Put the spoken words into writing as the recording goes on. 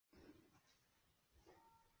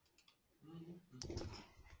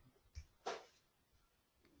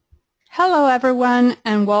Hello everyone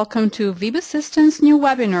and welcome to Wibu-Systems' new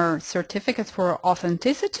webinar, Certificates for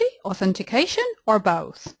Authenticity, Authentication or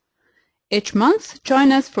both. Each month,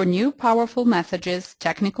 join us for new powerful messages,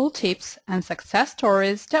 technical tips and success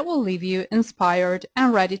stories that will leave you inspired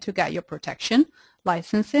and ready to get your protection,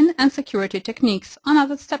 licensing and security techniques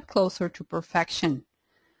another step closer to perfection.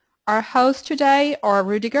 Our hosts today are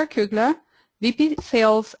Rüdiger Kügler, VP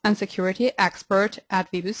Sales and Security Expert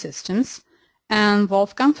at Wibu-Systems, and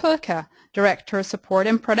Wolfgang Völker, Director Support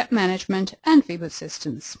and Product Management at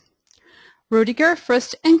Wibu-Systems. Rüdiger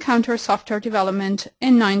first encountered software development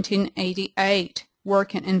in 1988,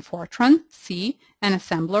 working in Fortran, C, and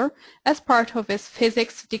Assembler as part of his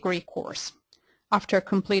physics degree course. After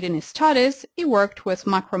completing his studies, he worked with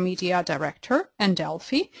Macromedia Director and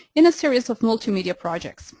Delphi in a series of multimedia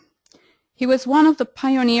projects. He was one of the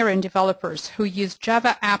pioneering developers who used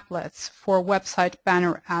Java applets for website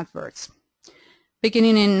banner adverts.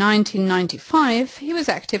 Beginning in 1995, he was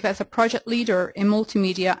active as a project leader in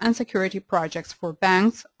multimedia and security projects for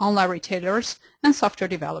banks, online retailers, and software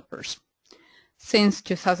developers. Since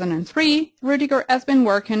 2003, Rüdiger has been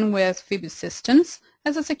working with Wibu-Systems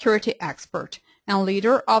as a security expert and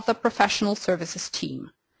leader of the professional services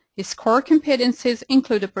team. His core competencies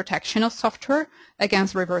include the protection of software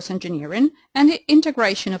against reverse engineering and the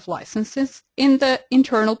integration of licenses in the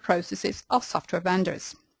internal processes of software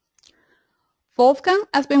vendors. Wolfgang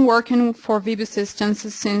has been working for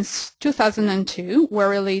Wibu-Systems since 2002,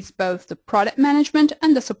 where he leads both the product management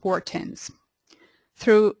and the support teams.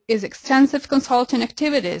 Through his extensive consulting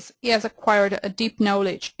activities, he has acquired a deep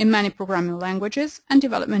knowledge in many programming languages and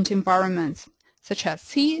development environments, such as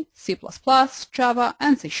C, C++, Java,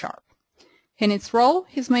 and C#. In its role,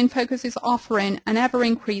 his main focus is offering an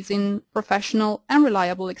ever-increasing professional and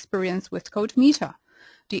reliable experience with CodeMeter,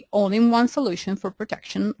 the all-in-one solution for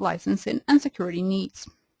protection, licensing, and security needs.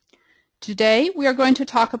 Today, we are going to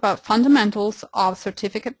talk about fundamentals of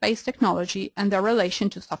certificate-based technology and their relation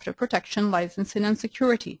to software protection, licensing, and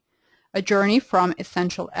security, a journey from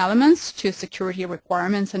essential elements to security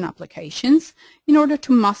requirements and applications in order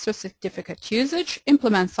to master certificate usage,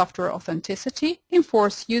 implement software authenticity,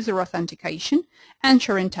 enforce user authentication,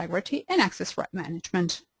 ensure integrity, and access right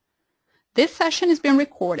management. This session is being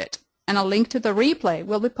recorded, and a link to the replay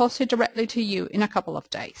will be posted directly to you in a couple of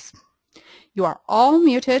days. You are all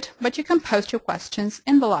muted, but you can post your questions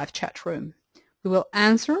in the live chat room. We will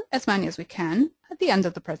answer as many as we can at the end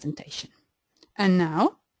of the presentation. And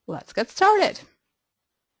now, let's get started.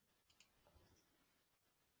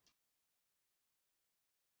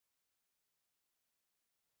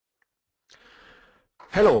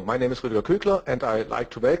 Hello, my name is Rüdiger Kügler, and I'd like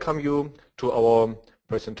to welcome you to our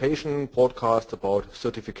presentation podcast about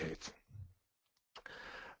certificates.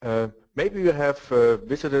 Maybe you have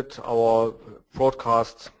visited our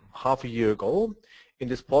broadcast half a year ago. In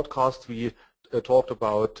this podcast we talked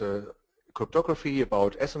about cryptography,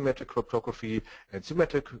 about asymmetric cryptography and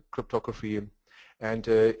symmetric cryptography, and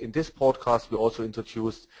in this podcast we also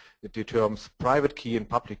introduced the terms private key and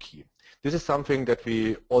public key. This is something that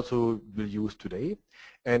we also will use today.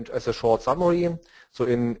 And as a short summary, so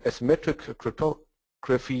in asymmetric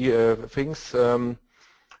cryptography things,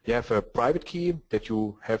 you have a private key that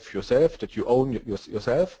you have yourself, that you own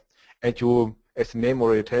yourself, and you, as the name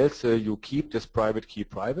already tells, you keep this private key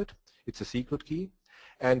private. It's a secret key,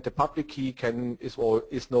 and the public key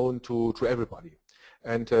is known to everybody.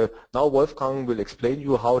 And now Wolfgang will explain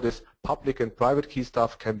you how this public and private key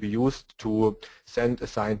stuff can be used to send a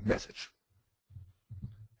signed message.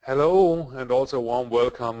 Hello, and also a warm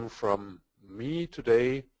welcome from me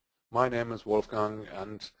today. My name is Wolfgang,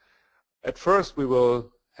 and at first we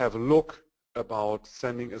will have a look about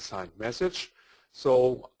sending a signed message.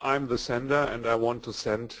 So I'm the sender and I want to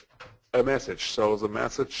send a message. So the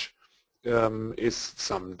message is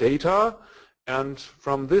some data, and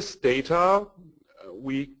from this data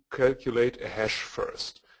we calculate a hash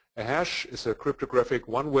first. A hash is a cryptographic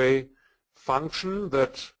one-way function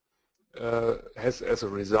that has as a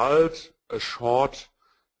result a short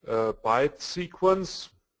byte sequence,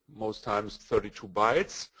 most times 32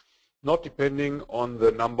 bytes, not depending on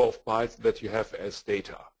the number of bytes that you have as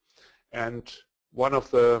data. And one of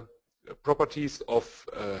the properties of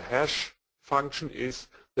a hash function is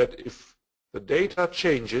that if the data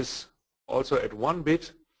changes also at 1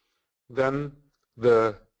 bit, then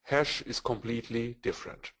the hash is completely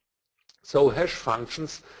different. So hash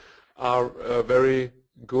functions are very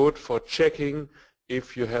good for checking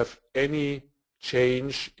if you have any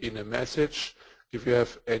change in a message, if you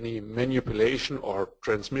have any manipulation or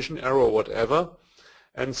transmission error or whatever.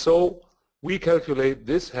 And so we calculate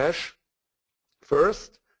this hash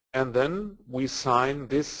first, and then we sign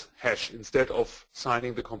this hash. Instead of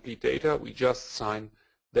signing the complete data, we just sign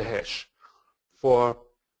the hash. For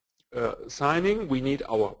signing, we need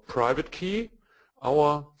our private key,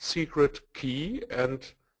 our secret key, and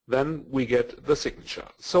then we get the signature.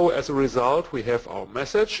 So as a result, we have our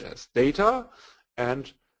message as data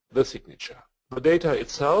and the signature. The data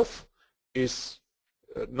itself is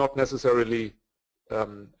not necessarily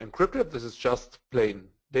encrypted. This is just plain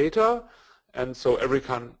data, and so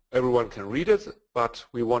everyone can read it, but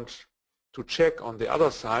we want to check on the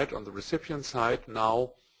other side, on the recipient side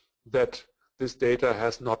now, that this data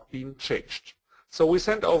has not been changed. So we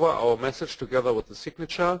send over our message together with the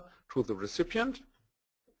signature to the recipient,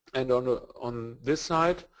 and on this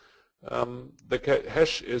side the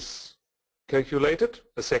hash is calculated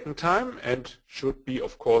a second time and should be,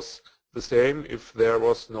 of course, the same if there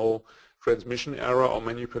was no transmission error or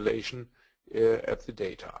manipulation at the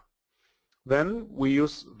data. Then we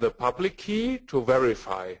use the public key to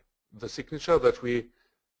verify the signature that we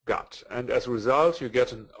got, and as a result you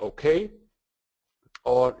get an OK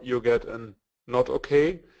or you get an not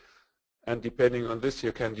OK, and depending on this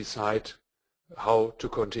you can decide how to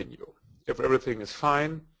continue. If everything is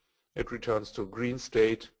fine, it returns to green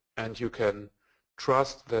state, and you can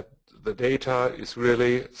trust that the data is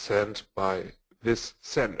really sent by this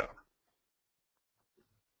sender.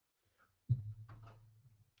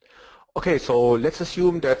 Okay, so let's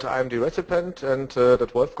assume that I'm the recipient and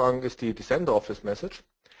that Wolfgang is the sender of this message.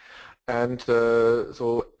 And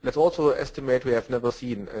so let's also estimate we have never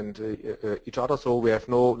seen each other, so we have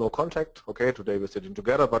no contact. Okay, today we're sitting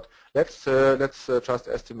together, but let's just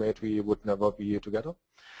estimate we would never be together.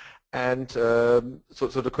 And so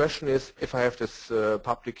the question is, if I have this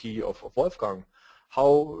public key of Wolfgang,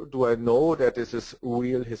 how do I know that this is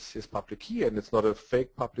real his public key and it's not a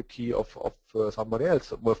fake public key of somebody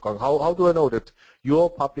else, Wolfgang? How do I know that your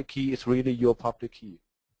public key is really your public key?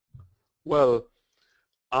 Well,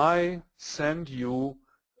 I send you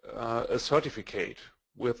a certificate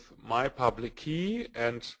with my public key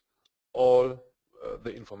and all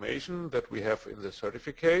the information that we have in the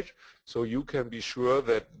certificate, so you can be sure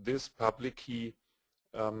that this public key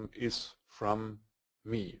is from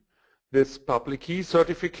me. This public key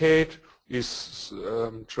certificate is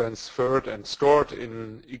transferred and stored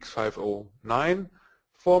in X509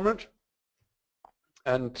 format,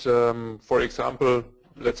 and for example,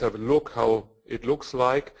 let's have a look how it looks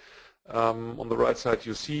like. On the right side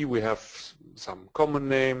you see we have some common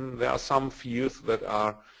name. There are some fields that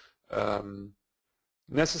are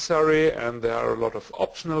necessary, and there are a lot of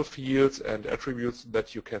optional fields and attributes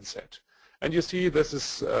that you can set. And you see this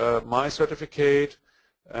is my certificate,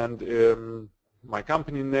 and my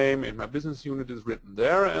company name in my business unit is written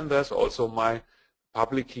there, and there's also my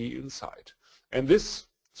public key inside. And this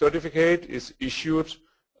certificate is issued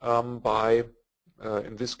by,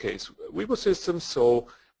 in this case, Wibu-Systems. So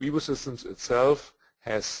Wibu-Systems itself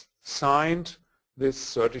has signed this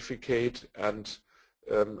certificate and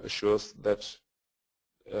assures that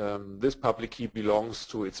this public key belongs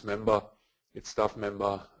to its member, its staff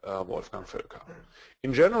member, Wolfgang Völker.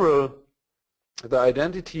 In general, the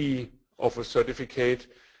identity of a certificate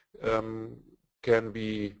can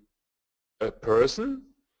be a person,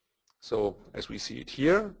 so as we see it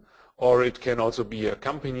here, or it can also be a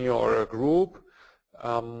company or a group,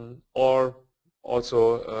 or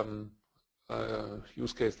also a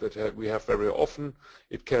use case that we have very often,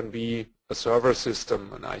 it can be a server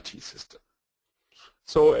system, an IT system.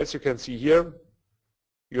 So as you can see here,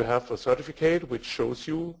 you have a certificate which shows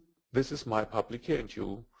you this is my public key and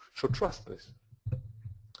you should trust this.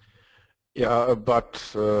 Yeah, but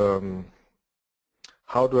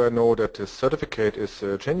how do I know that this certificate is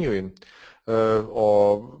genuine?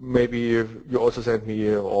 Or maybe you also send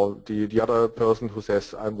me, or the other person who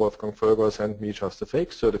says I'm Wolfgang Völker sent me just a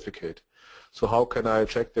fake certificate. So how can I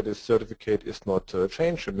check that this certificate is not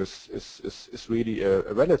changed and is really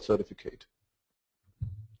a valid certificate?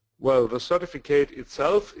 Well, the certificate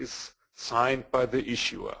itself is signed by the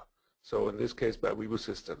issuer, so in this case by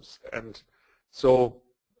Wibu-Systems. And so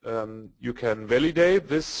you can validate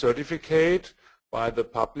this certificate by the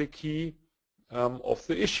public key of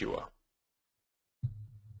the issuer.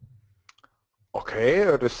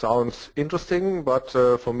 Okay, this sounds interesting, but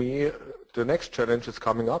for me the next challenge is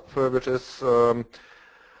coming up, which is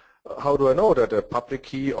how do I know that the public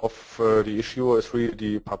key of the issuer is really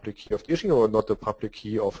the public key of the issuer, not the public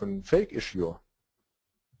key of a fake issuer?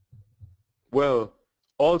 Well,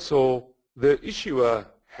 also the issuer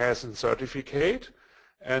has a certificate,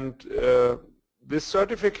 and this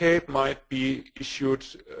certificate might be issued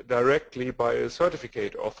directly by a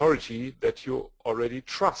certificate authority that you already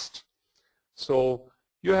trust. So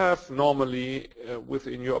you have normally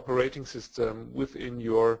within your operating system, within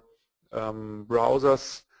your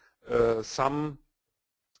browsers, some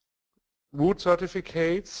root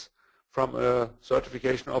certificates from a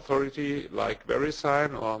certification authority like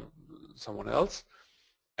VeriSign or someone else,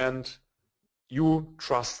 and you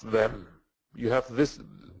trust them. You have this,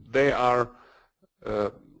 they are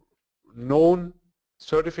known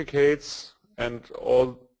certificates, and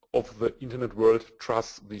all of the internet world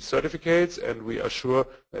trusts these certificates, and we are sure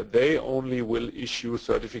that they only will issue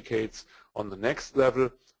certificates on the next level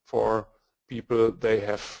for people they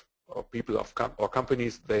have, or people of or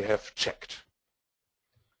companies they have checked.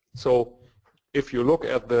 So if you look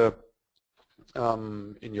at the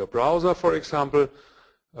in your browser, for example,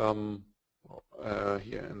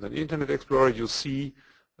 here in the Internet Explorer, you see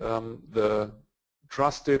the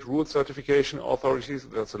trusted root certification authorities.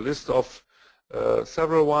 There's a list of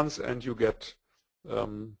several ones, and you get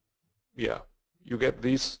you get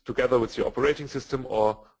these together with your operating system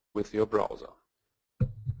or with your browser.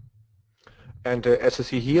 And as you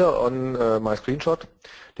see here on my screenshot,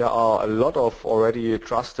 there are a lot of already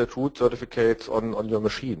trusted root certificates on your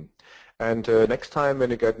machine. And next time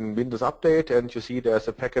when you get a Windows update and you see there's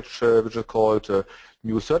a package which is called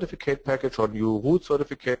new certificate package or new root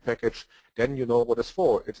certificate package, then you know what it's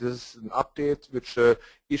for. It is an update which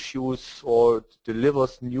issues or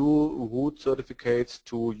delivers new root certificates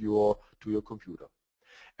to your computer.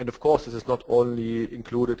 And of course, this is not only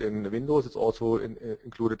included in Windows, it's also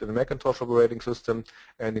included in the Macintosh operating system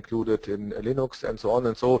and included in Linux and so on.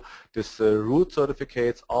 And so these root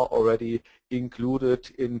certificates are already included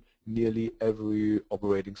in nearly every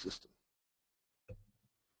operating system.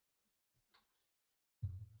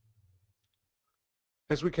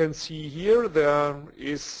 As we can see here, there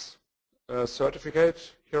is a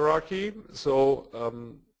certificate hierarchy. So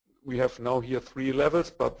we have now here 3 levels,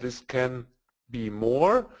 but this can be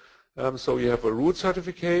more. So you have a root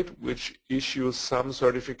certificate which issues some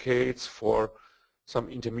certificates for some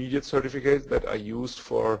intermediate certificates that are used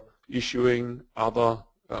for issuing other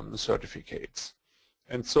certificates.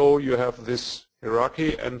 And so you have this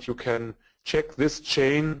hierarchy, and you can check this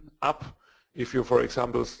chain up. If you, for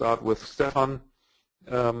example, start with Stefan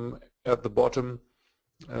at the bottom,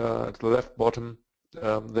 at the left bottom,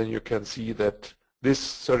 then you can see that this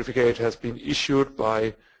certificate has been issued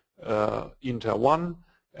by Inter1,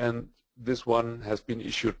 and this one has been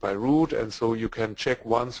issued by root, and so you can check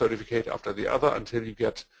one certificate after the other until you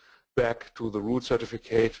get back to the root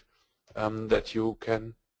certificate that you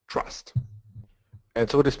can trust. And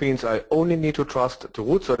so this means I only need to trust the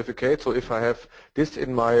root certificate. So if I have this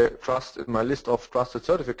in my list of trusted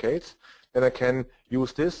certificates, then I can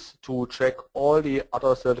use this to check all the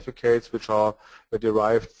other certificates which are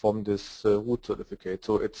derived from this root certificate.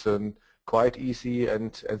 So it's a quite easy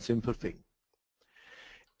and simple thing.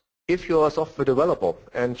 If you're a software developer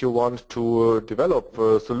and you want to develop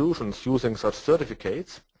solutions using such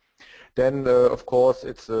certificates, then of course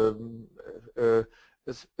it's an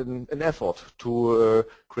effort to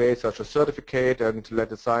create such a certificate and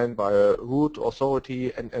let it signed by a root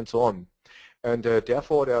authority and so on. And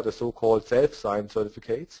therefore there are the so-called self-signed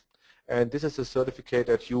certificates, and this is a certificate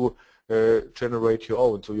that you generate your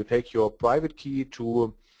own. So you take your private key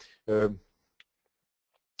to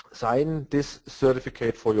sign this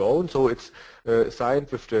certificate for your own. So it's signed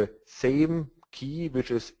with the same key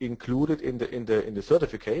which is included in the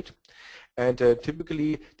certificate. And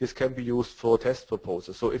typically this can be used for test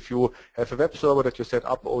purposes. So if you have a web server that you set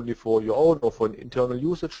up only for your own or for an internal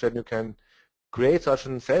usage, then you can create such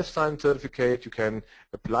a self-signed certificate, you can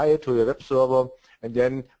apply it to your web server, and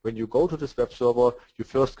then when you go to this web server, you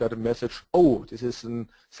first get a message, oh, this is a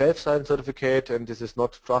self-signed certificate and this is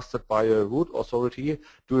not trusted by a root authority.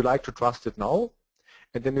 Do you like to trust it now?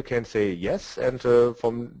 And then you can say yes, and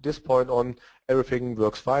from this point on, everything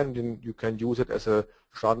works fine, and you can use it as a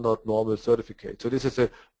standard normal certificate. So this is a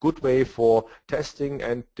good way for testing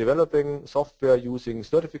and developing software using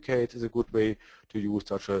certificates. Is a good way to use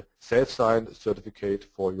such a self-signed certificate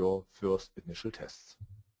for your first initial tests.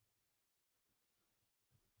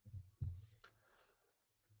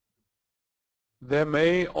 There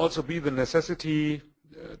may also be the necessity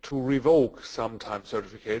to revoke sometimes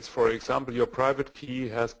certificates. For example, your private key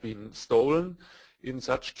has been stolen. In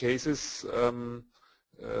such cases,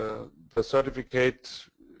 the certificate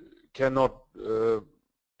can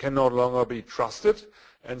no longer be trusted,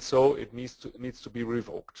 and so it needs to be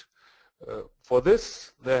revoked. For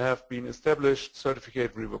this, there have been established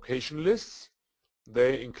certificate revocation lists.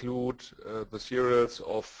 They include the serials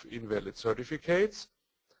of invalid certificates,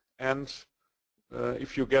 and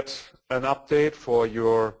if you get an update for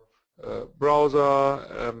your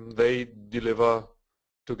browser, they deliver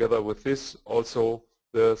together with this also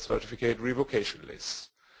the certificate revocation list.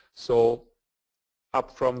 So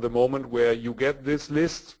up from the moment where you get this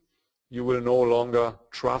list, you will no longer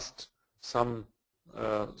trust some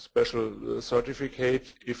special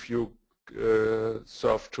certificate if you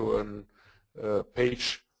surf to a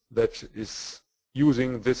page that is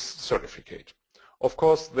using this certificate. Of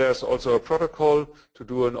course, there's also a protocol to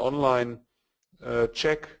do an online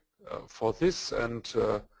check for this, and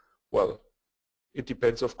well, it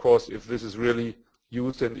depends, of course, if this is really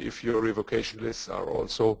used and if your revocation lists are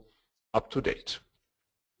also up to date.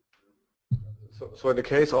 So in the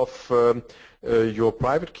case of your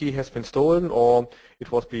private key has been stolen, or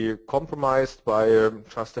it was be compromised by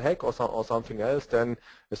just a hack or something else, then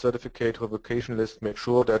the certificate revocation list makes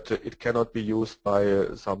sure that it cannot be used by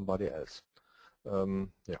somebody else.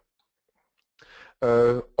 Yeah.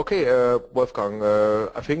 Okay, Wolfgang,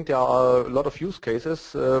 I think there are a lot of use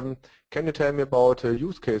cases. Can you tell me about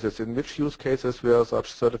use cases? In which use cases were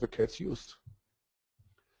such certificates used?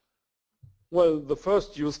 Well, the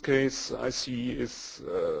first use case I see is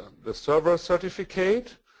the server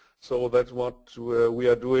certificate. So that's what we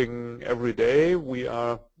are doing every day. We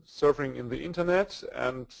are surfing in the internet,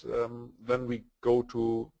 and then we go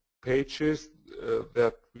to pages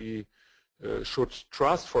that we should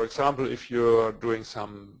trust. For example, if you're doing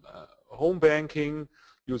some home banking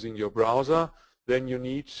using your browser, then you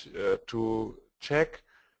need to check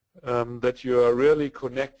that you are really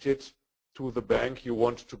connected to the bank you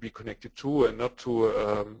want to be connected to, and not to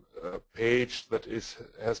a page that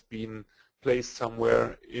has been placed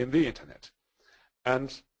somewhere in the internet.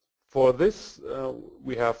 And for this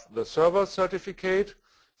we have the server certificate.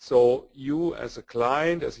 So you as a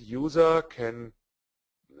client, as a user, can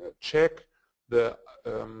check the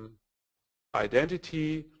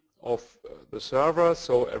identity of the server,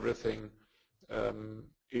 so everything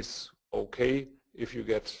is okay if you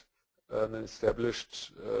get an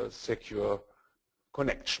established secure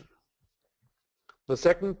connection. The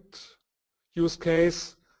second use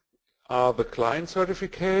case are the client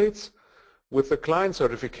certificates. With the client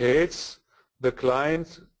certificates, the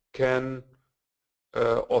client can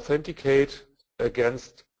authenticate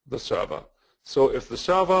against the server. So if the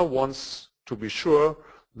server wants to be sure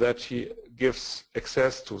that he gives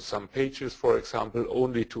access to some pages, for example,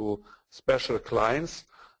 only to special clients,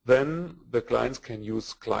 then the clients can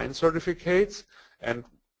use client certificates, and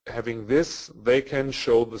having this, they can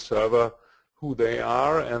show the server who they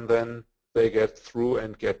are, and then they get through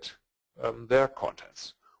and get their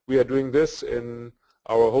contents. We are doing this in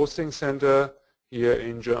our hosting center here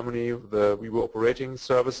in Germany, the Wibu operating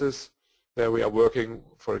services. There we are working,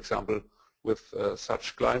 for example, with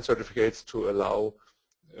such client certificates to allow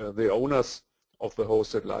the owners of the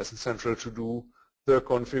hosted license central to do the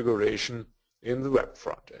configuration in the web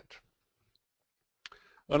front end.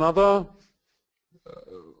 Another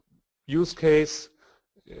use case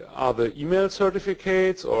are the email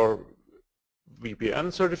certificates or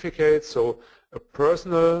VPN certificates. So a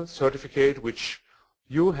personal certificate which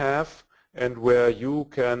you have and where you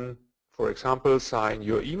can, for example, sign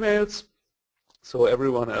your emails, so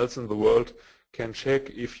everyone else in the world can check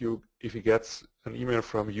if he gets an email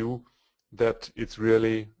from you that it's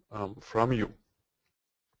really from you.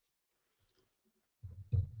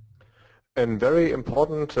 A very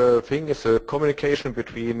important thing is the communication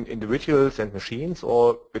between individuals and machines,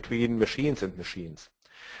 or between machines and machines.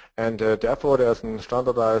 And therefore there's a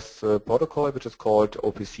standardized protocol which is called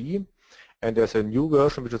OPC, and there's a new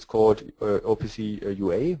version which is called OPC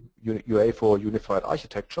UA for Unified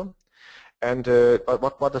Architecture. And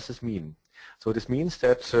what does this mean? So this means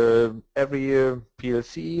that every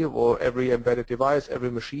PLC or every embedded device, every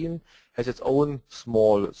machine has its own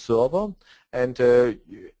small server, and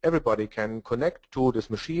everybody can connect to this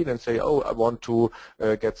machine and say, oh, I want to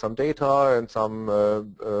get some data and some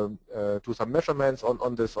do some measurements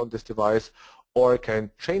on this device, or I can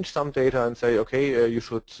change some data and say, okay, you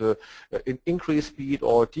should increase speed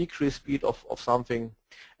or decrease speed of something.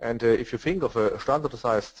 And if you think of a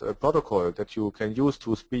standardized protocol that you can use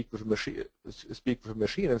to speak with a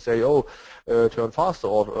machine and say, oh, turn faster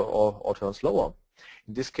or turn slower.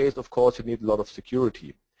 In this case, of course, you need a lot of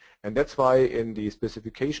security. And that's why in the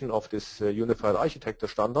specification of this unified architecture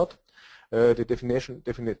standard, the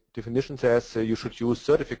definition says you should use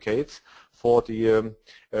certificates for the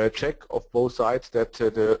check of both sides that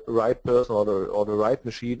the right person or the right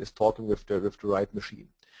machine is talking with the right machine.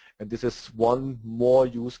 And this is one more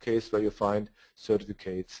use case where you find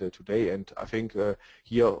certificates today, and I think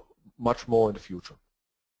here much more in the future.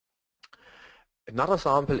 Another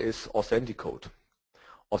example is Authenticate.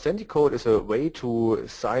 Authenticate is a way to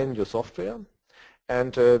sign your software,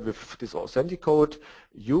 and with this Authenticate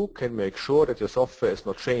you can make sure that your software is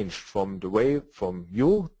not changed from the way from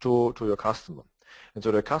you to your customer. And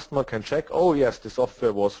so the customer can check, oh yes, the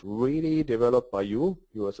software was really developed by you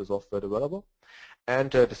as a software developer, and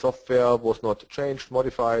the software was not changed,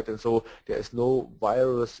 modified, and so there is no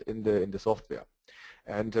virus in the software.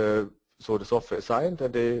 And so the software is signed,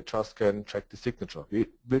 and they just can check the signature. We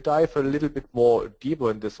will dive a little bit more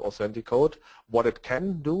deeper in this Authenticate, what it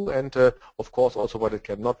can do, and of course also what it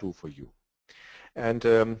cannot do for you. And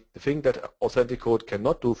the thing that Authenticate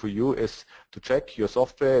cannot do for you is to check your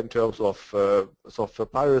software in terms of software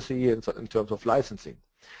piracy and in terms of licensing.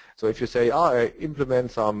 So if you say, I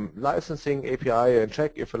implement some licensing API and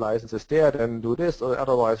check if a license is there, then do this, or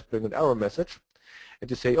otherwise bring an error message. And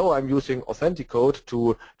you say, oh, I'm using Authenticate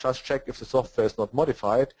to just check if the software is not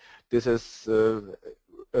modified, this is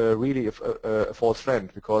really a false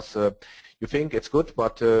friend, because you think it's good,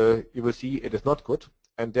 but you will see it is not good.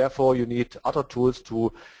 And therefore you need other tools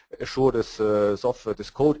to assure this this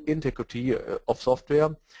code integrity of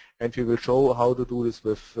software, and we will show how to do this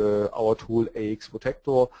with our tool AX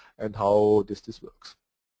Protector and how this works.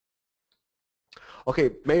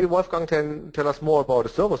 Okay, maybe Wolfgang can tell us more about the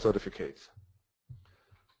server certificates.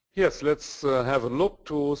 Yes, let's have a look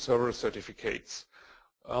to server certificates.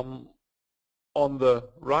 On the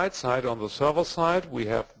right side, on the server side, we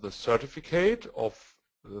have the certificate of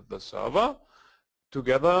the server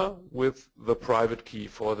together with the private key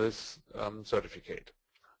for this certificate.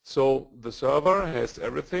 So the server has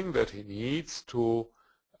everything that he needs to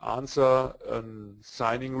answer a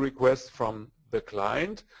signing request from the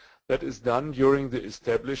client that is done during the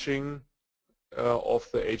establishing of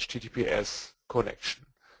the HTTPS connection.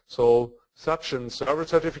 So such a server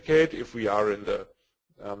certificate, if we are in the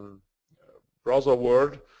browser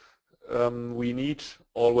world, we need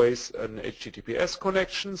always an HTTPS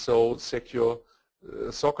connection, so secure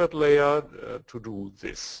socket layer to do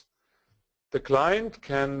this. The client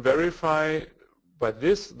can verify by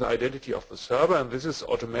this the identity of the server, and this is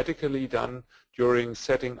automatically done during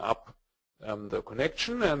setting up the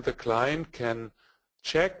connection, and the client can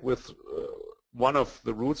check with one of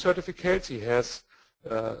the root certificates he has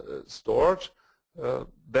stored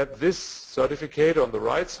that this certificate on the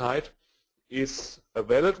right side is a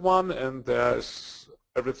valid one and there's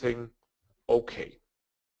everything okay.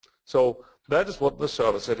 So that is what the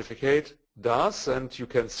server certificate does, and you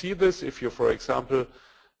can see this if you, for example,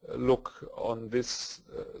 look on this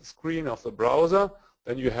screen of the browser.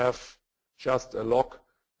 Then you have just a log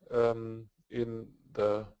in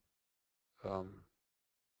the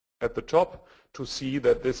at the top to see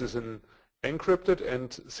that this is an encrypted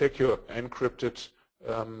and secure encrypted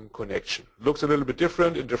connection. Looks a little bit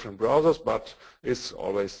different in different browsers, but is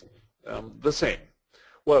always the same.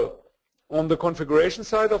 Well, on the configuration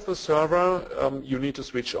side of the server, you need to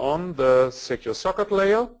switch on the secure socket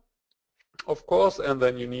layer, of course, and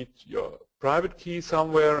then you need your private key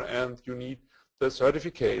somewhere, and you need the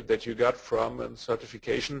certificate that you got from a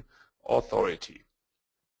certification authority.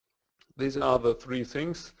 These are the three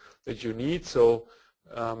things that you need. So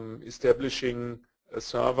establishing a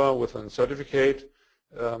server with a certificate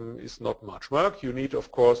is not much work. You need, of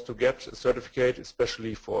course, to get a certificate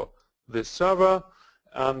especially for this server,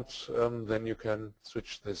 and then you can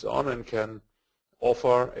switch this on and can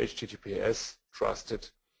offer HTTPS trusted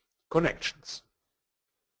connections.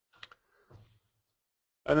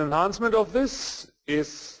 An enhancement of this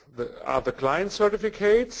are the client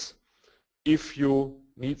certificates if you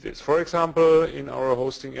need this. For example, in our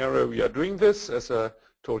hosting area we are doing this, as I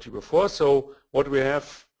told you before. So what we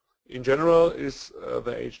have in general is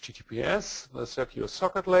the HTTPS, the secure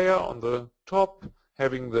socket layer on the top,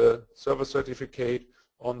 having the server certificate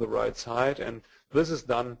on the right side, and this is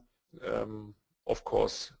done of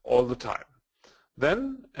course all the time.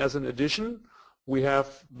 Then, as an addition, we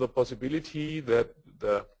have the possibility that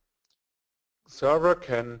the server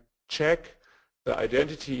can check the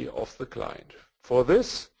identity of the client. For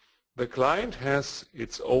this, the client has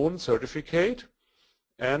its own certificate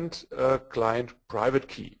and a client private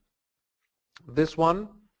key. This one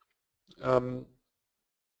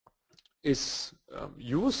is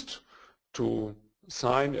used to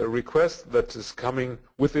sign a request that is coming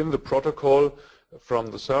within the protocol from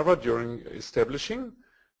the server during establishing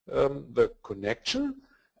the connection,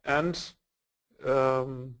 and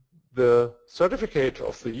the certificate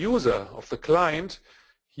of the user, of the client,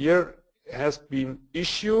 here has been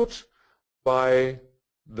issued by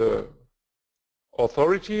the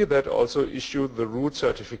authority that also issued the root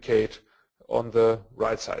certificate on the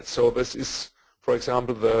right side. So this is, for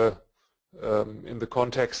example, in the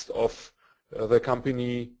context of the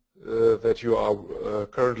company that you are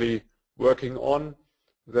currently working on.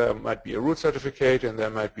 There might be a root certificate and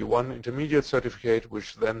there might be one intermediate certificate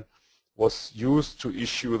which then was used to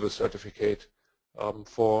issue the certificate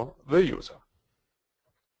for the user.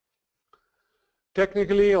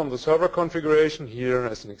 Technically, on the server configuration here,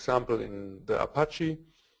 as an example in the Apache,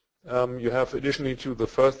 you have additionally to the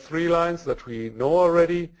first 3 lines that we know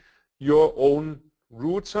already, your own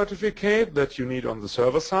root certificate that you need on the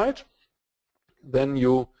server side. Then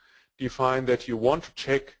you define that you want to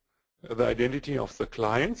check the identity of the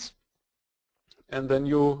clients, and then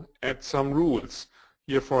you add some rules.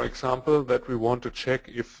 Here, for example, that we want to check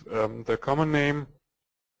if the common name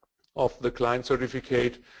of the client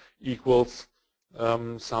certificate equals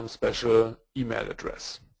some special email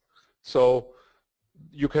address. So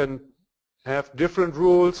you can have different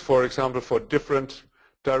rules, for example, for different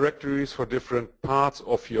directories, for different parts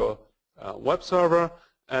of your web server,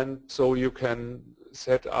 and so you can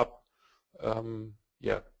set up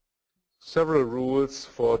several rules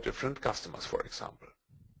for different customers, for example.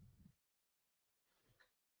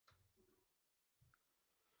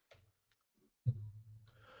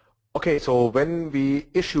 Okay, so when we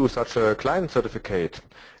issue such a client certificate,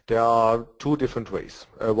 there are 2 different ways.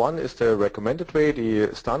 One is the recommended way,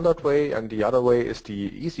 the standard way, and the other way is the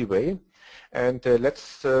easy way. And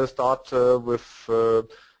let's start with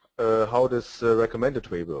how this recommended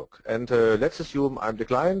way works. And let's assume I'm the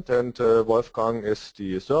client and Wolfgang is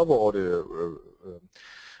the server or the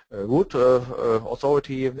root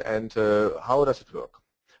authority, and how does it work?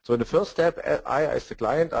 So in the first step, I, as the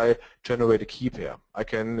client, I generate a key pair. I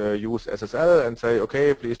can use SSL and say,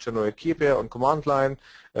 okay, please generate key pair on command line,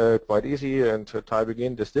 quite easy, and typing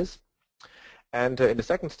in this. And in the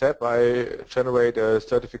second step, I generate a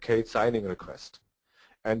certificate signing request.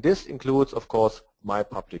 And this includes, of course, my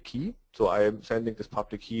public key. So I am sending this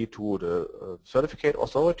public key to the certificate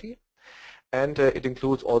authority. And it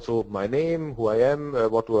includes also my name, who I am,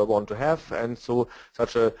 what do I want to have, and so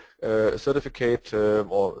such a certificate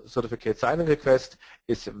or certificate signing request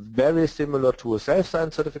is very similar to a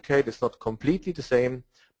self-signed certificate. It's not completely the same,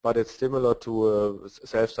 but it's similar to a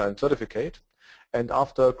self-signed certificate. And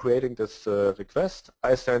after creating this request,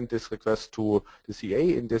 I send this request to the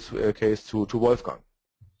CA, in this case to Wolfgang.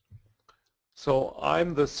 So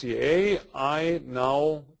I'm the CA. I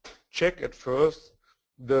now check at first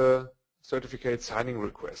the certificate signing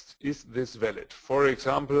request. Is this valid? For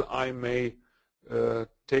example, I may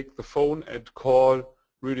take the phone and call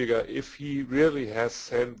Rüdiger if he really has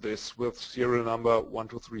sent this with serial number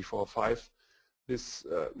 12345, this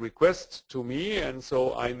request to me, and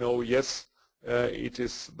so I know, yes, it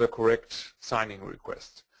is the correct signing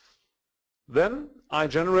request. Then I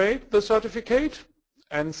generate the certificate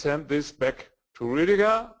and send this back to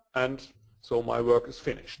Rüdiger, and so my work is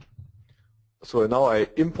finished. So now I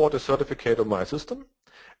import a certificate on my system,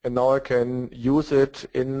 and now I can use it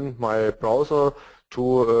in my browser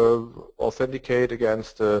to authenticate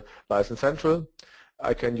against License Central.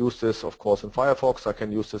 I can use this, of course, in Firefox. I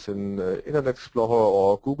can use this in Internet Explorer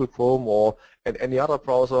or Google Chrome or in any other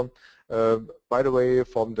browser. By the way,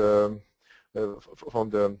 from the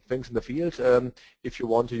things in the field, if you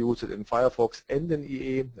want to use it in Firefox and in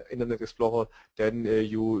EA, Internet Explorer, then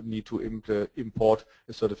you need to import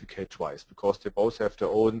a certificate twice, because they both have their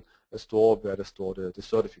own store where they store the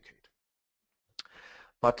certificate.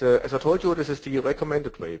 But as I told you, this is the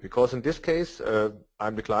recommended way, because in this case,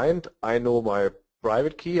 I'm the client, I know my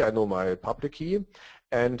private key, I know my public key,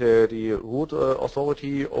 and the root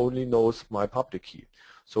authority only knows my public key.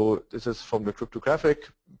 So this is from the cryptographic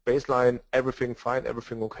baseline, everything fine,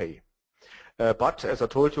 everything okay. But as I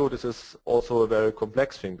told you, this is also a very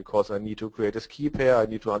complex thing, because I need to create this key pair, I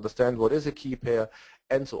need to understand what is a key pair,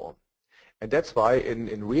 and so on. And that's why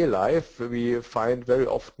in real life we find very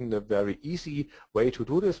often a very easy way to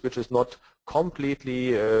do this, which is not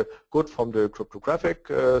completely good from the cryptographic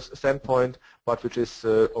standpoint, but which is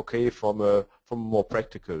okay from a more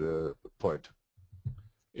practical point.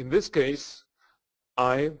 In this case,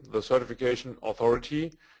 I, the certification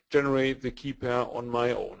authority, generate the key pair on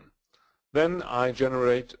my own. Then I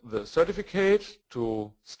generate the certificate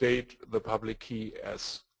to state the public key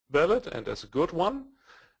as valid and as a good one,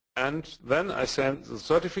 and then I send the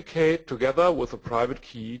certificate together with the private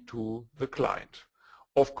key to the client.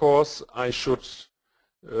 Of course, I should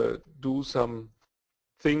do some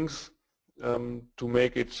things to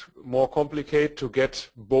make it more complicated to get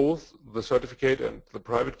both the certificate and the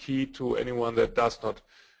private key to anyone that does not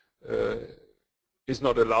is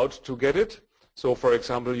not allowed to get it. So, for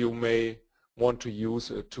example, you may want to use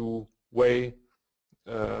a two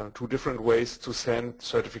different ways to send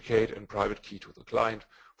certificate and private key to the client.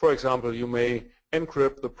 For example, you may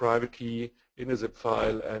encrypt the private key in a zip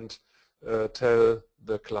file and tell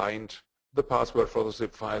the client the password for the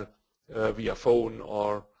zip file via phone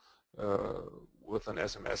or with an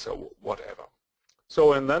SMS or whatever.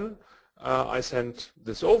 So, and then I send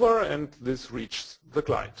this over and this reaches the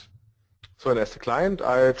client. So, and as the client,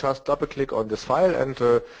 I just double-click on this file and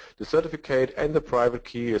the certificate and the private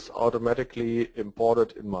key is automatically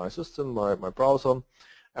imported in my system, my browser,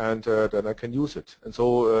 and then I can use it. And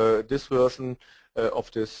so this version of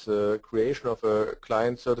this creation of a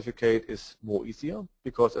client certificate is more easier,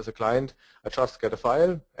 because as a client I just get a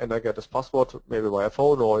file and I get this password maybe via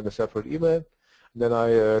phone or in a separate email. And then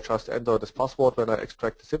I just enter this password when I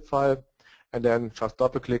extract the zip file, and then just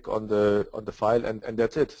double-click on the file, and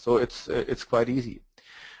that's it. So it's quite easy.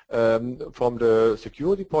 From the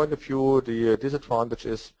security point of view, the disadvantage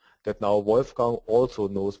is that now Wolfgang also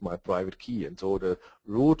knows my private key, and so the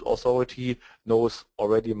root authority knows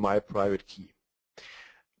already my private key.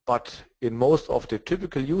 But in most of the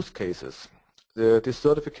typical use cases, these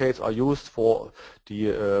certificates are used for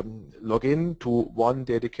the login to one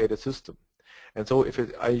dedicated system. And so if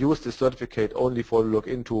I use this certificate only for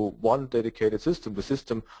login to one dedicated system, the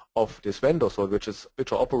system of this vendor, so which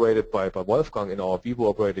are operated by Wolfgang in our Wibu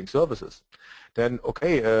operating services, then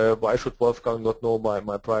okay, why should Wolfgang not know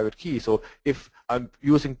my private key? So if I'm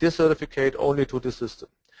using this certificate only to this system,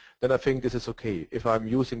 then I think this is okay. If I'm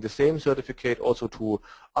using the same certificate also to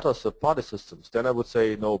other third-party systems, then I would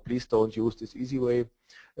say no, please don't use this easy way.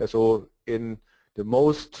 So in the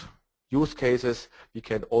most use cases, we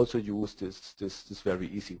can also use this very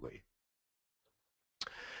easy way.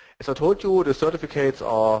 As I told you, the certificates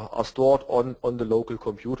are stored on the local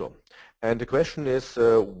computer. And the question is,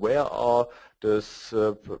 where are the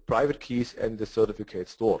private keys and the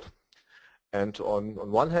certificates stored? And on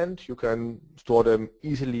one hand, you can store them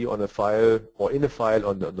easily on a file or in a file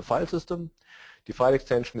on the file system. The file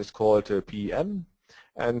extension is called PEM,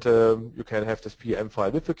 and you can have this PEM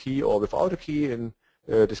file with a key or without a key. In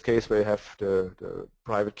this case where you have the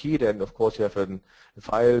private key, then of course you have a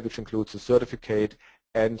file which includes the certificate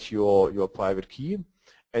and your private key,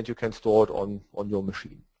 and you can store it on your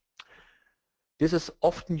machine. This is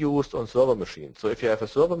often used on server machines. So if you have a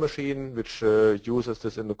server machine which uses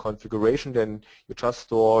this in the configuration, then you just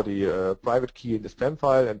store the private key in this PEM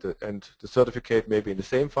file and the certificate maybe in the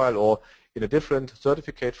same file, or in a different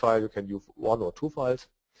certificate file. You can use one or two files.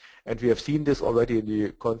 And we have seen this already in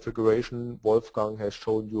the configuration Wolfgang has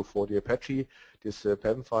shown you for the Apache, this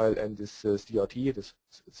PEM file and this CRT, this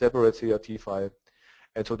separate CRT file.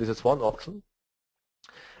 And so this is one option.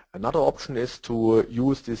 Another option is to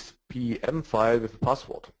use this PEM file with a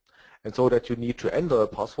password. And so that you need to enter a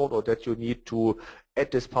password, or that you need to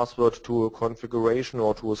add this password to a configuration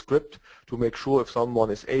or to a script to make sure if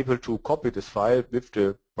someone is able to copy this file with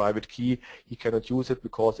the private key, he cannot use it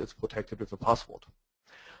because it's protected with a password.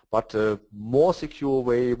 But a more secure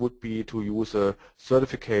way would be to use a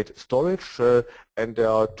certificate storage, and there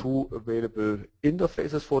are two available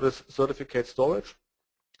interfaces for this certificate storage.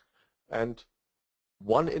 And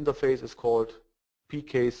one interface is called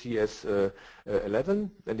PKCS11,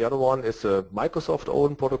 and the other one is a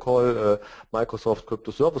Microsoft-owned protocol, Microsoft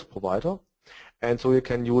Crypto Service Provider. And so you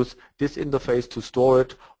can use this interface to store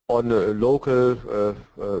it on a local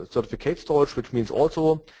certificate storage, which means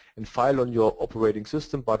also a file on your operating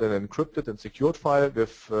system, but an encrypted and secured file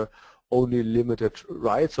with only limited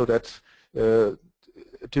rights, so that a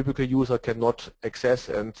typical user cannot access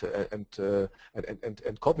and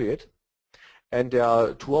copy it. And there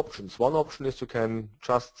are two options. One option is you can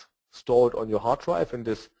just store it on your hard drive in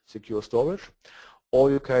this secure storage, or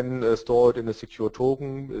you can store it in a secure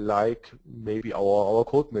token, like maybe our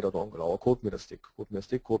CodeMeter dongle, our CodeMeter stick,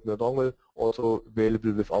 CodeMeter dongle, also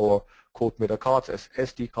available with our CodeMeter cards as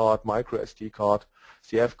SD card, micro SD card,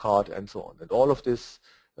 CF card, and so on. And all of these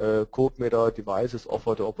CodeMeter devices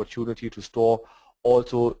offer the opportunity to store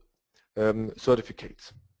also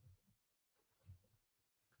certificates.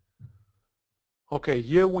 Okay,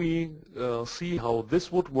 here we see how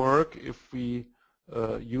this would work if we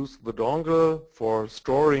use the dongle for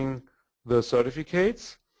storing the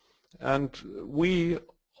certificates, and we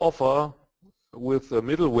offer with the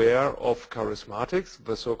middleware of Charismatics,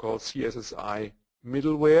 the so-called CSSI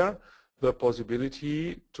middleware, the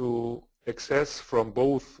possibility to access from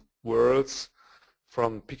both worlds,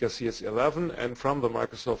 from PKCS11 and from the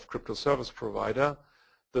Microsoft Crypto Service Provider,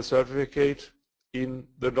 the certificate in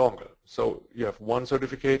the dongle. So you have one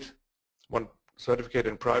certificate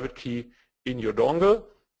and private key in your dongle,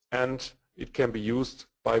 and it can be used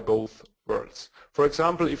by both worlds. For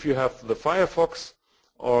example, if you have the Firefox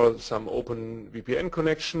or some open VPN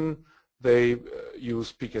connection, they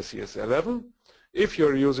use PKCS 11. If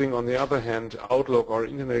you're using, on the other hand, Outlook or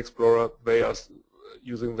Internet Explorer, they are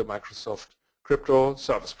using the Microsoft Crypto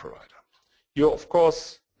Service Provider. You, of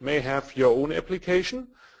course, may have your own application,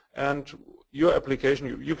 and your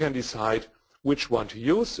application, you can decide which one to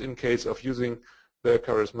use in case of using the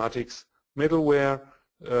Charismatics middleware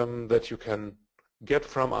that you can get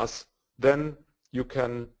from us. Then you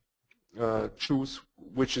can choose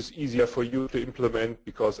which is easier for you to implement,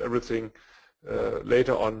 because everything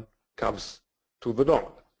later on comes to the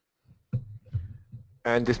dongle.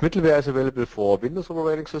 And this middleware is available for Windows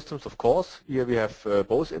operating systems, of course. Here we have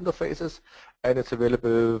both interfaces, and it's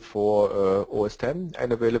available for OS X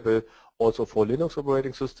and available also for Linux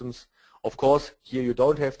operating systems. Of course, here you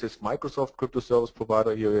don't have this Microsoft Crypto Service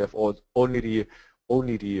Provider. Here you have only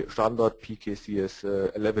the standard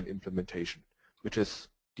PKCS 11 implementation, which is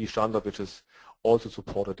the standard which is also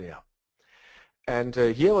supported there. And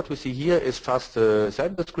here what we see here is just a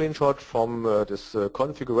sample screenshot from this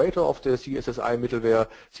configurator of the CSSI middleware.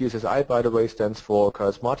 CSSI, by the way, stands for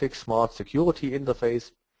Charismatic Smart Security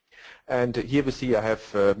Interface. And here we see I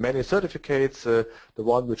have many certificates. The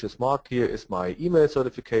one which is marked here is my email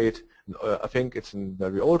certificate. I think it's a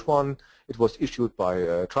very old one. It was issued by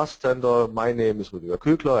a trust vendor. My name is Rüdiger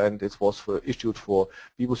Kügler, and it was issued for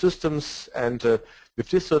Wibu-Systems. And with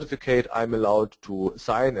this certificate, I'm allowed to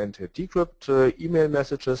sign and decrypt email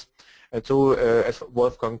messages. And so, as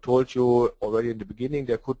Wolfgang told you already in the beginning,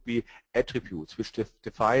 there could be attributes which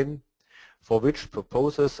define for which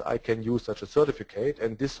purposes I can use such a certificate,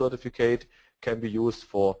 and this certificate can be used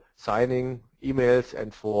for signing emails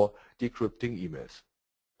and for decrypting emails.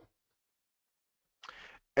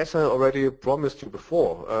 As I already promised you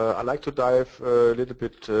before, I'd like to dive a little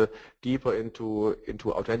bit deeper into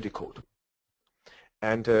Authenticate.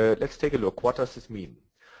 And let's take a look. What does this mean?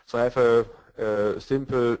 So I have a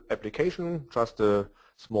simple application, just a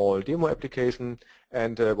small demo application,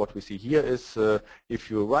 and what we see here is if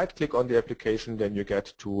you right-click on the application, then you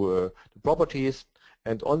get to the properties,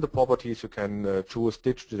 and on the properties you can choose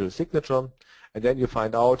digital signature, and then you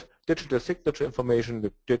find out digital signature information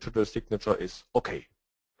with digital signature is okay.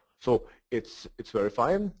 So it's very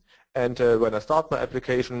fine, and when I start my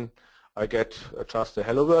application, I get just a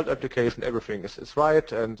Hello World application. Everything is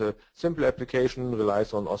right, and a simple application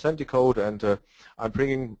relies on Authenticate, and I'm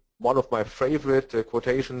bringing one of my favorite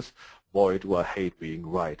quotations: boy, do I hate being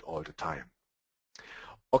right all the time.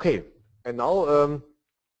 Okay, and now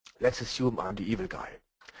let's assume I'm the evil guy.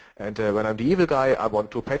 And when I'm the evil guy, I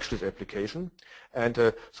want to patch this application.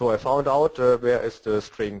 And so I found out where is the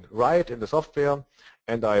string right in the software,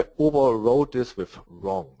 and I overwrote this with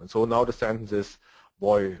wrong. And so now the sentence is,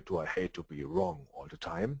 boy, do I hate to be wrong all the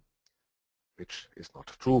time, which is not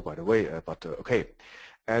true, by the way, but okay.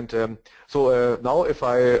 And so now if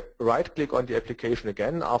I right-click on the application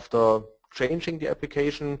again after changing the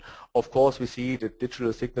application, of course we see the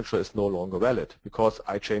digital signature is no longer valid because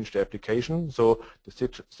I changed the application, so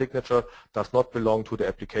the signature does not belong to the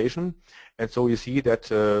application, and so you see that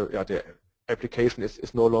yeah, the application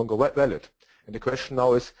is no longer valid. And the question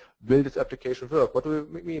now is, will this application work? What do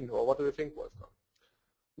you mean, or what do you think, Wolfgang?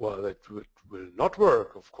 Well, it will not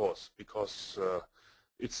work, of course, because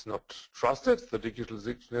it's not trusted. The digital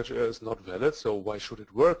signature is not valid, so why should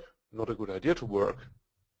it work? Not a good idea to work.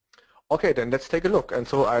 Okay, then let's take a look. And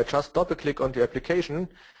so I just double-click on the application,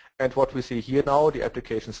 and what we see here now, the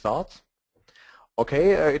application starts.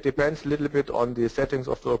 Okay, it depends a little bit on the settings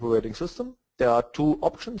of the operating system. There are two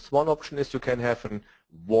options. One option is you can have a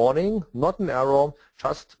warning, not an error,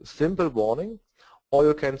 just a simple warning. Or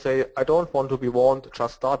you can say, I don't want to be warned,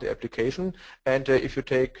 just start the application. And if you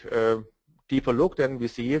take a deeper look, then we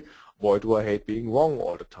see, boy, do I hate being wrong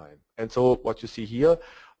all the time. And so what you see here,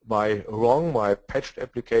 my patched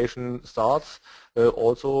application starts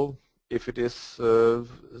also if it is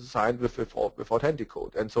signed with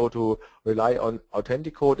Authenticate. And so to rely on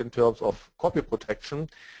Authenticate in terms of copy protection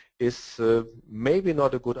is maybe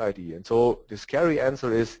not a good idea. And so the scary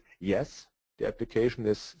answer is yes, the application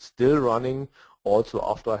is still running also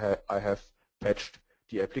after I have patched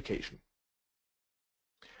the application.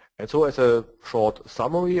 And so as a short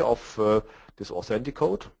summary of this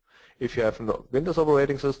Authenticate, if you have a Windows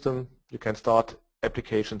operating system, you can start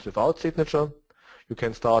applications without signature, you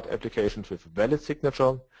can start applications with valid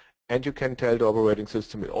signature, and you can tell the operating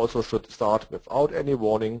system it also should start without any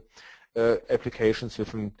warning applitions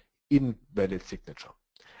with an invalid signature.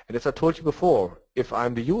 And as I told you before, if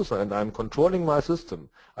I'm the user and I'm controlling my system,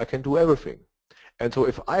 I can do everything. And so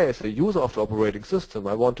if I, as a user of the operating system,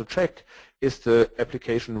 I want to check, is the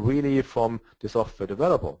application really from the software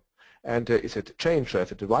developer? And is it changed,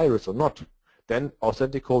 is it a virus or not? then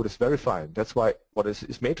Authenticode is very fine. That's why what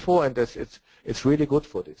is made for, and it's really good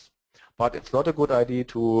for this. But it's not a good idea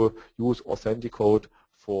to use Authenticode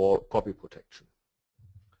for copy protection.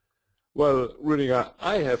 Well, Rüdiger,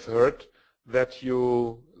 I have heard that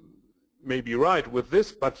you may be right with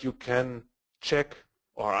this, but you can check,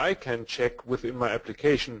 or I can check within my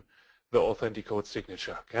application the Authenticode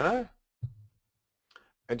signature. Can I?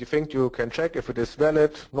 And you think you can check if it is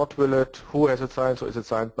valid, not valid, who has it signed, so is it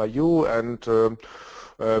signed by you, and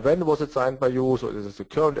when was it signed by you, so is it the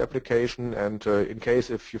current application, and in case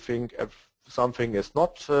if you think if something is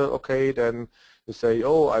not okay, then you say,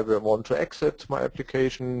 oh, I will want to exit my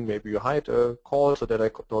application, maybe you hide a call so that I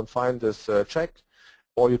don't find this check,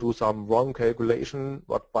 or you do some wrong calculation,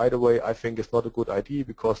 but by the way, I think it's not a good idea,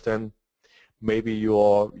 because then maybe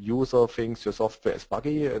your user thinks your software is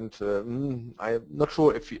buggy, and I'm not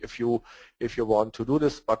sure if you want to do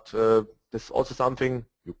this, but this is also something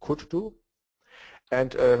you could do.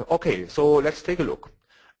 And okay, so let's take a look.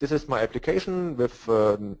 This is my application with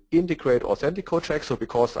integrate Authenticode check. So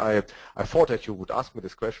because I thought that you would ask me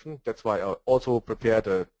this question, that's why I also prepared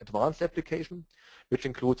an advanced application, which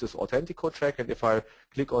includes this Authenticode check. And if I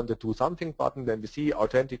click on the do something button, then we see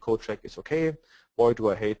Authenticode check is okay. Boy, do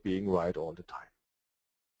I hate being right all the time.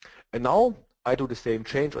 And now I do the same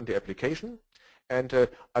change on the application, and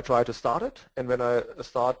I try to start it. And when I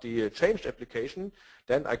start the changed application,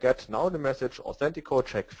 then I get now the message Authenticode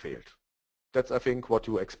check failed. That's, I think, what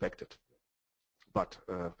you expected. But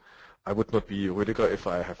I would not be Rüdiger if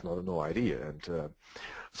I have no idea. And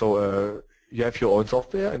so you have your own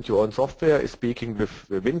software, and your own software is speaking with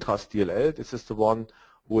Wintrust DLL. This is the one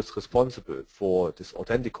who is responsible for this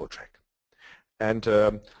Authenticode check. And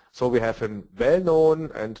so we have a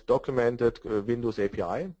well-known and documented Windows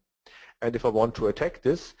API. And if I want to attack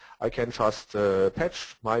this, I can just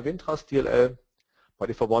patch my Wintrust DLL. But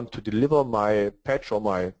if I want to deliver my patch or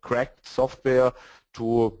my cracked software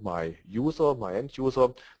to my user, my end user,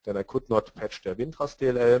 then I could not patch their Wintrust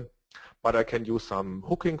DLL. But I can use some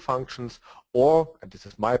hooking functions, or, and this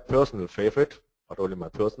is my personal favorite, but only my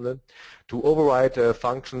personal, to override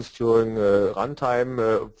functions during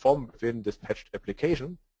runtime from within this patched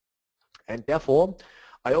application. And therefore,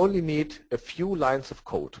 I only need a few lines of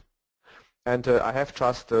code. And I have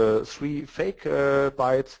just 3 fake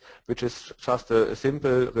bytes, which is just a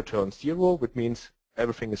simple return 0, which means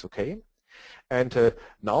everything is okay. And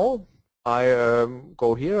now I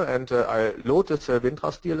go here and I load this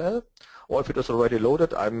Wintrust DLL, or if it is already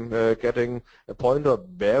loaded, I'm getting a pointer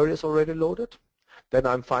where it is already loaded. Then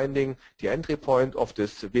I'm finding the entry point of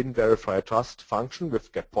this WinVerifyTrust function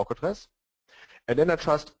with getPockAddress. And then I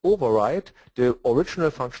just override the original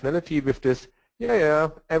functionality with this, yeah,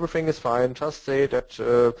 everything is fine, just say that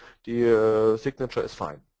the signature is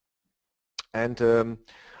fine. And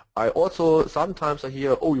I also sometimes I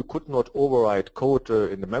hear, oh, you could not override code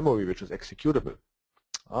in the memory which is executable.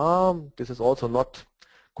 This is also not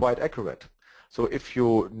quite accurate. So if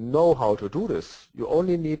you know how to do this, you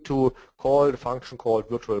only need to call the function called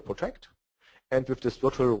virtual protect. And with this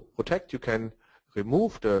virtual protect, you can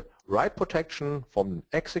remove the write protection from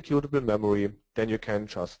executable memory. Then you can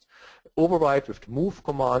just override with the move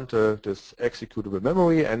command this executable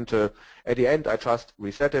memory, and at the end I just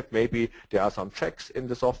reset it. Maybe there are some checks in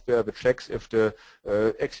the software which checks if the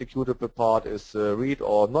executable part is read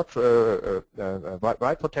or not,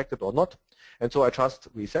 write protected or not, and so I just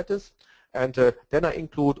reset this, and then I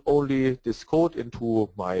include only this code into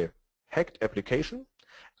my hacked application.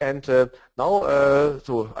 And now,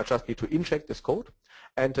 so I just need to inject this code.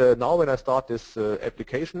 And now when I start this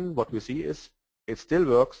application, what we see is it still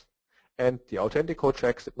works. And the Authenticode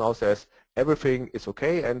checks, it now says everything is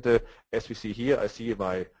okay. And as we see here, I see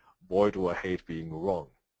my boy do I hate being wrong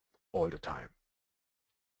all the time.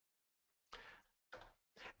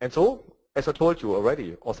 And so, as I told you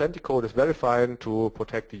already, Authenticode is very fine to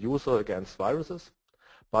protect the user against viruses.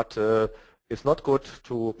 But it's not good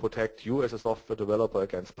to protect you as a software developer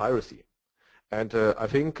against piracy. And I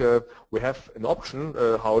think we have an option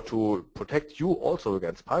how to protect you also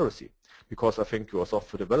against piracy, because I think you're a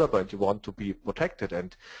software developer and you want to be protected,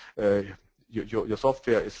 and your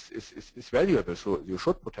software is valuable, so you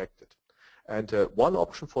should protect it. And one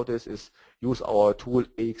option for this is use our tool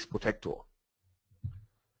AX Protector.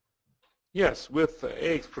 Yes, with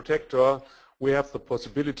AX Protector we have the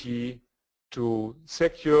possibility to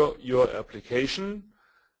secure your application.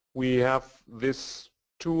 We have this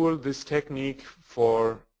tool, this technique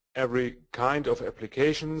for every kind of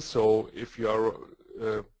application. So if you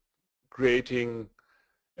are creating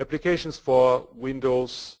applications for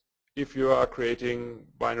Windows, if you are creating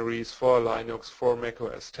binaries for Linux, for Mac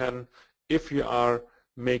OS X, if you are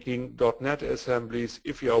making .NET assemblies,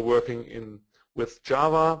 if you are working with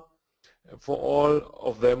Java. For all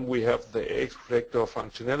of them we have the AX Protector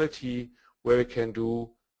functionality where we can do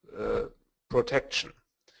protection.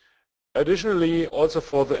 Additionally, also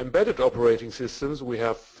for the embedded operating systems, we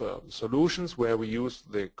have solutions where we use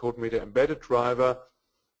the CodeMeter embedded driver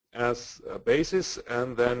as a basis,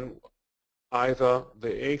 and then either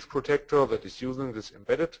the AX Protector that is using this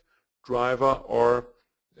embedded driver or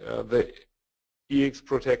the EX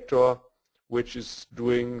Protector, which is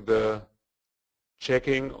doing the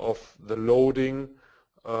checking of the loading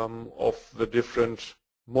of the different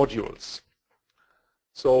modules.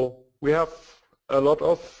 So we have a lot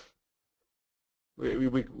of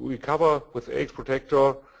we cover with AX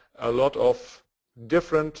Protector a lot of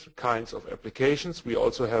different kinds of applications. We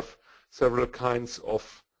also have several kinds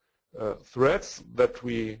of threats that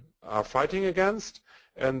we are fighting against,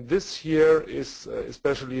 and this here is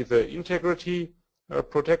especially the integrity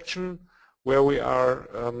protection where we are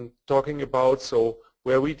talking about, so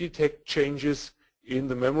where we detect changes in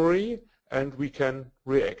the memory and we can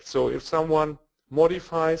react. So if someone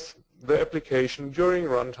modifies the application during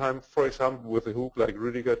runtime, for example with a hook like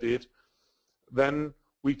Rüdiger did, then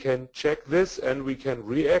we can check this and we can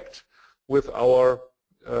react with our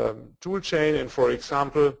tool chain, and for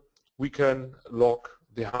example we can lock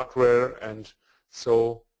the hardware and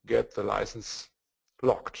so get the license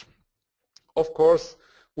locked. Of course,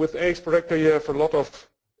 with AX Protector you have a lot of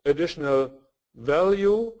additional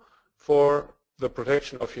value for the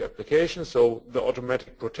protection of your application. So the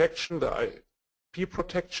automatic protection, the IP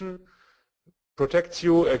protection, protects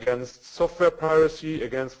you against software piracy,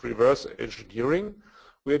 against reverse engineering.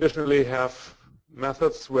 We additionally have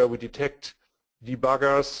methods where we detect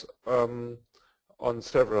debuggers on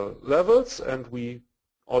several levels, and we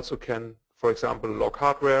also can, for example, lock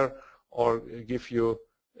hardware or give you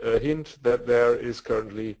a hint that there is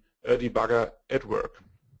currently a debugger at work.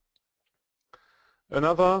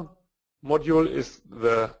 Another module is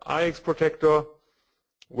the IX Protector,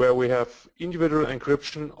 where we have individual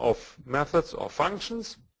encryption of methods or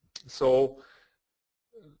functions. So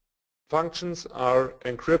functions are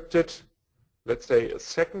encrypted, let's say a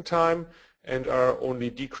second time, and are only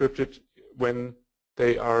decrypted when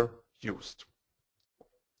they are used.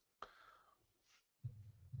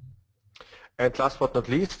 And last but not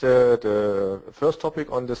least, the first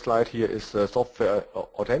topic on the slide here is software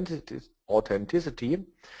authenticity,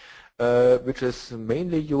 which is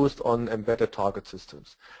mainly used on embedded target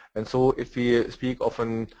systems. And so if we speak of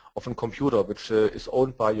a computer which is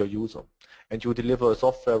owned by your user, and you deliver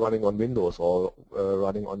software running on Windows or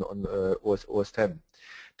running on OS 10,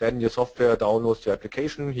 then your software downloads the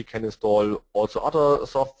application. He can install also other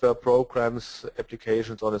software programs,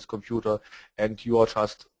 applications on his computer, and you are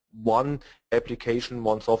just one application,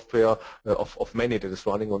 one software of many that is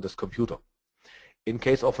running on this computer. In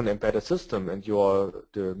case of an embedded system and you are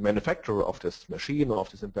the manufacturer of this machine or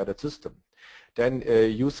of this embedded system, then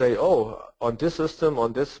you say, oh, on this system,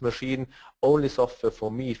 on this machine, only software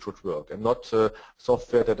for me should work, and not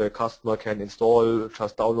software that a customer can install,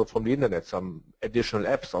 just download from the internet, some additional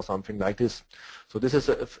apps or something like this. So this is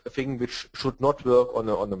a thing which should not work on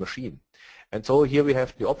a machine. And so here we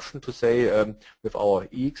have the option to say with our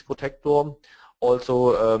EX Protector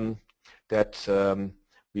also that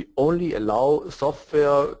we only allow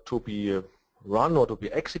software to be run or to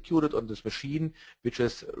be executed on this machine which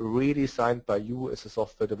is really signed by you as a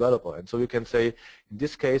software developer. And so you can say, in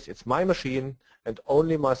this case it's my machine and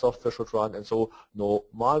only my software should run, and so no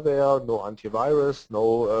malware, no antivirus,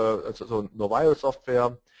 no virus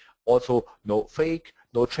software, also no fake,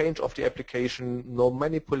 no change of the application, no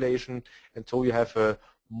manipulation, and so you have a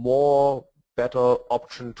more better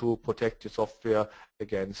option to protect your software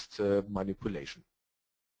against manipulation.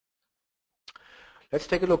 Let's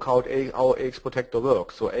take a look how our AX Protector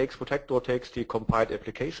works. So AX Protector takes the compiled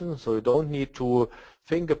application, so you don't need to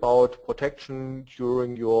think about protection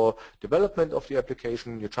during your development of the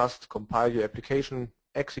application. You just compile your application,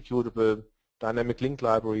 executable, dynamic link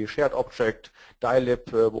library, shared object, dilib,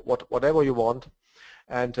 whatever you want,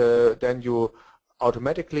 and then you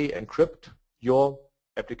automatically encrypt your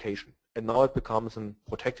application. And now it becomes a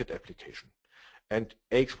protected application. And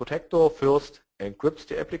AX Protector first encrypts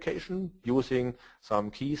the application using some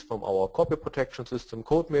keys from our copy protection system,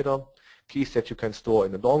 CodeMeter, keys that you can store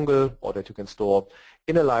in a dongle or that you can store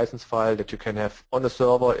in a license file that you can have on a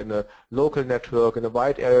server, in a local network, in a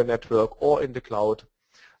wide area network, or in the cloud.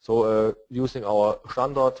 So using our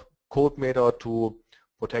standard CodeMeter to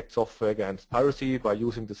protect software against piracy by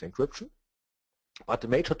using this encryption. But the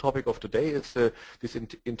major topic of today is this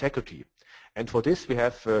integrity. And for this we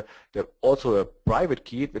have also a private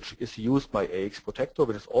key which is used by AX Protector,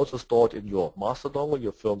 which is also stored in your master dongle,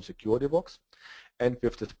 your firm security box. And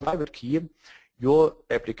with this private key, your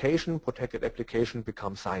application, protected application,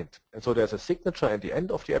 becomes signed. And so there's a signature at the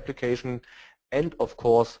end of the application, and of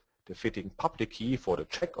course the fitting public key for the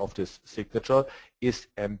check of this signature is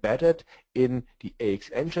embedded in the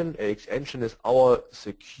AX engine. AX engine is our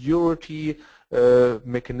security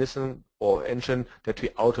mechanism or engine that we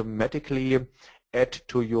automatically add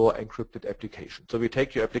to your encrypted application. So we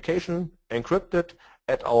take your application, encrypt it,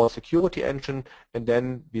 add our security engine, and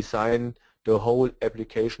then we sign the whole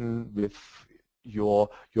application with your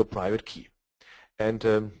private key.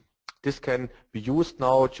 And this can be used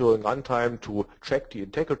now during runtime to check the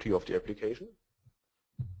integrity of the application.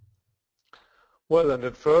 Well, and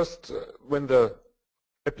at first, when the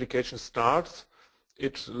application starts,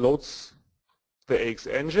 it loads the AX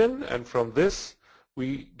engine, and from this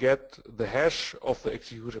we get the hash of the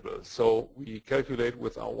executable. So we calculate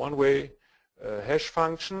with our one-way hash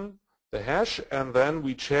function the hash, and then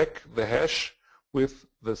we check the hash with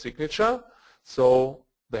the signature. So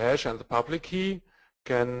the hash and the public key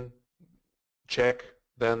can check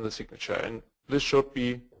then the signature, and this should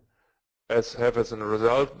be have as a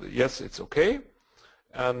result, yes, it's okay.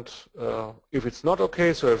 And if it's not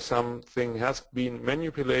okay, so if something has been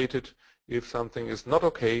manipulated, if something is not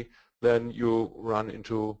okay, then you run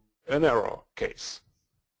into an error case.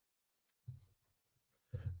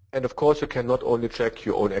 And of course you can not only check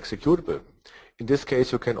your own executable. In this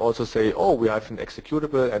case you can also say, oh, we have an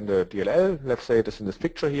executable and a DLL, let's say it is in this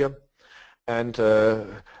picture here. And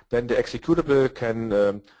then the executable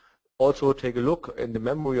can also take a look in the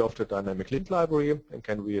memory of the dynamic link library and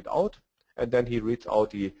can read it out. And then he reads out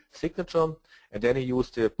the signature, and then he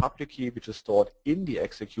uses the public key which is stored in the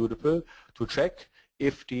executable to check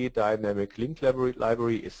if the dynamic link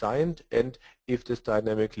library is signed and if this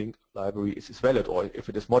dynamic link library is valid or if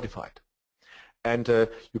it is modified. And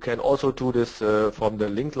you can also do this from the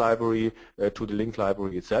link library to the link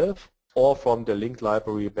library itself, or from the link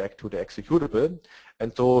library back to the executable.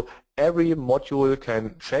 And so every module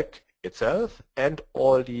can check itself and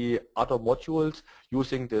all the other modules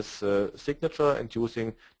using this signature and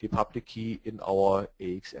using the public key in our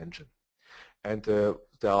AX engine. And there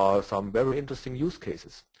are some very interesting use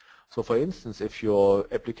cases. So for instance, if your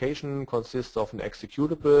application consists of an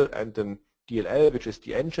executable and an DLL, which is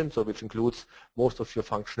the engine, so which includes most of your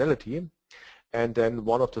functionality, and then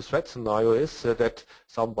one of the threat scenarios is that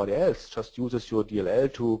somebody else just uses your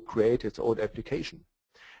DLL to create its own application.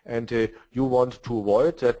 And you want to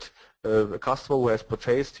avoid that a customer who has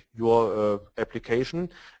purchased your application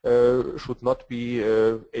should not be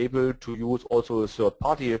able to use also a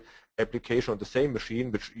third-party application on the same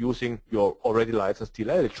machine which using your already licensed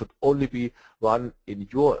DLL. It should only be run in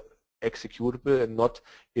your executable and not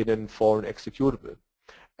in a foreign executable.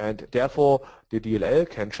 And therefore the DLL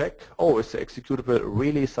can check, oh, is the executable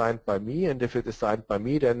really signed by me? And if it is signed by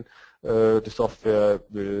me, then the software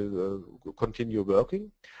will continue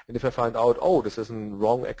working. And if I find out, oh, this is a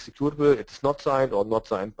wrong executable, it's not signed or not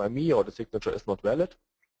signed by me, or the signature is not valid,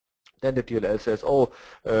 then the DLL says, oh,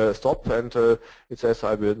 stop, and it says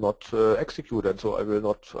I will not execute, and so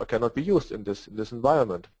I cannot be used in this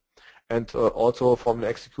environment. And also from the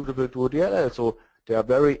executable to a DLL. So there are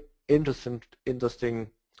very interesting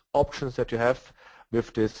options that you have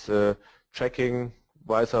with this checking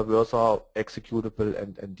vice versa executable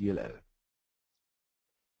and DLL.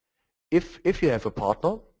 If you have a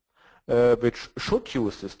partner which should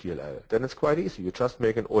use this DLL, then it's quite easy. You just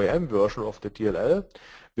make an OEM version of the DLL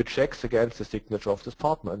which checks against the signature of this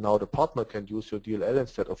partner, and now the partner can use your DLL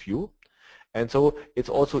instead of you. And so it's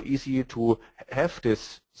also easy to have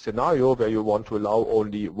this scenario where you want to allow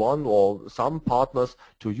only one or some partners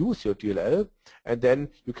to use your DLL, and then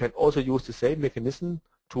you can also use the same mechanism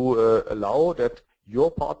to allow that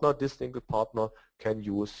your partner, this single partner, can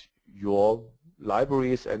use your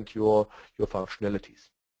libraries and your functionalities.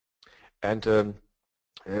 And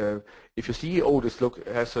if you see, oh, this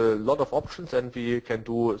has a lot of options and we can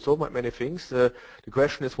do so many things, the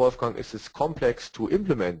question is, Wolfgang, is this complex to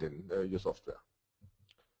implement in your software?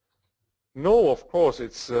 No, of course,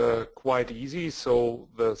 it's quite easy. So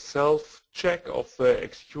the self-check of the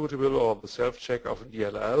executable or the self-check of a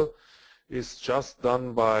DLL is just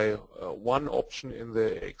done by one option in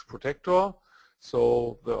the AX Protector.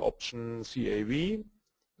 So the option CAV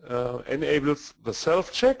enables the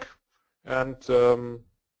self-check, and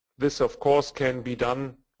this of course can be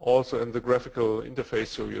done also in the graphical interface,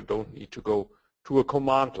 so you don't need to go to a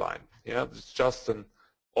command line. Yeah, it's just an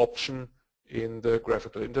option in the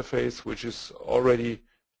graphical interface, which is already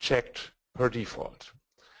checked per default.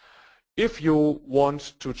 If you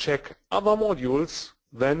want to check other modules,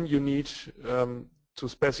 then you need to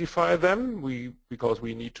specify them because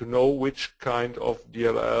we need to know which kind of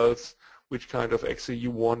DLLs, which kind of exe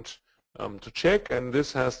you want to check, and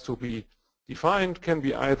this has to be defined, can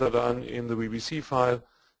be either done in the VBC file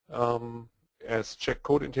as check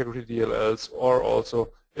code integrity DLLs, or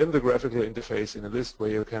also in the graphical interface in a list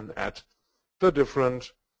where you can add the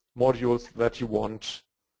different modules that you want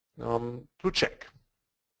to check.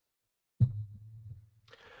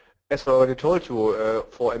 As I already told you,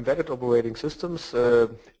 for embedded operating systems,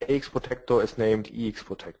 AX protector is named EX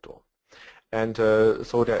protector. And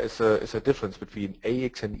so there is a difference between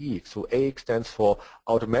AX and EX. So AX stands for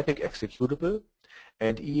automatic executable,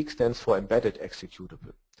 and EX stands for embedded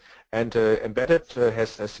executable. And embedded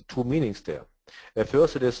has two meanings there.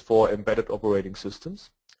 First, it is for embedded operating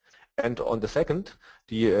systems. And on the second,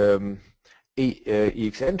 the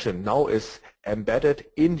EX engine now is embedded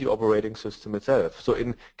in the operating system itself. So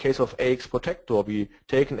in case of AX protector, we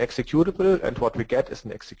take an executable, and what we get is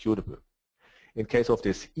an executable. In case of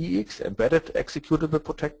this EX embedded executable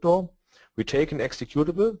protector, we take an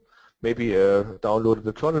executable, maybe a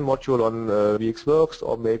downloadable kernel module on VxWorks,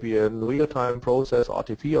 or maybe a real-time process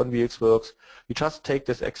RTP on VxWorks. We just take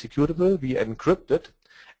this executable, we encrypt it,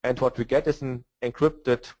 and what we get is an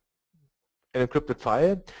encrypted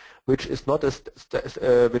file, which is not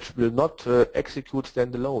which will not execute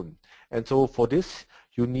standalone. And so for this,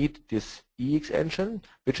 you need this EX engine,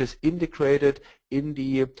 which is integrated in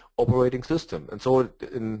the operating system. And so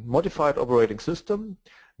in modified operating system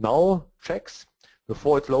now checks,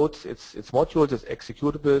 before it loads its modules, its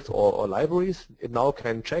executables or libraries, it now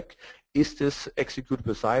can check, is this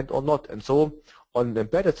executable signed or not? And so on an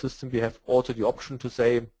embedded system, we have also the option to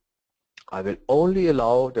say, I will only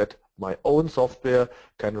allow that my own software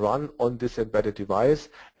can run on this embedded device,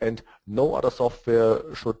 and no other software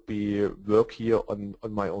should work here on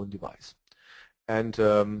my own device.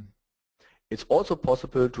 And it's also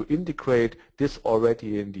possible to integrate this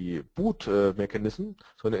already in the boot mechanism,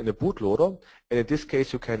 so in a bootloader, and in this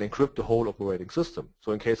case you can encrypt the whole operating system.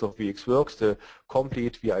 So in case of VxWorks, the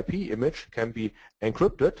complete VIP image can be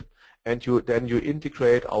encrypted, and then you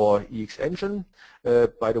integrate our EX engine.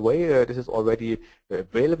 By the way, this is already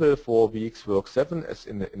available for VxWorks 7 as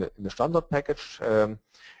in the standard package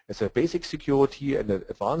as a basic security and an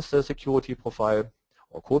advanced security profile,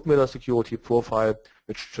 or CodeMiller security profile,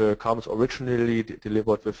 which comes originally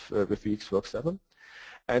delivered with VxWorks 7.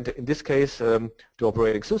 And in this case, the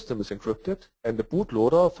operating system is encrypted, and the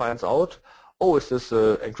bootloader finds out, oh, is this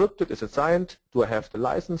encrypted? Is it signed? Do I have the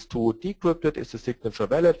license to decrypt it? Is the signature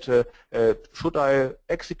valid? Should I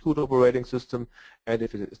execute operating system? And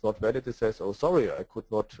if it is not valid, it says, oh, sorry, I could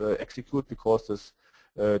not execute because this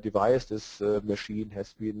device, this machine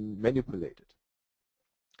has been manipulated.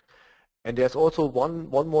 And there's also one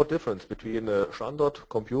more difference between a standard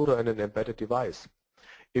computer and an embedded device.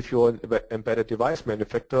 If you're an embedded device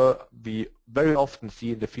manufacturer, we very often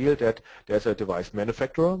see in the field that there's a device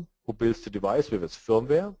manufacturer who builds the device with its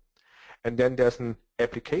firmware, and then there's an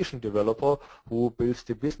application developer who builds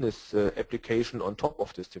the business application on top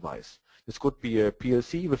of this device. This could be a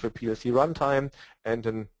PLC with a PLC runtime and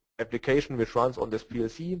an application which runs on this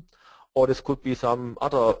PLC, or this could be some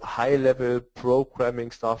other high-level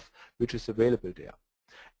programming stuff which is available there.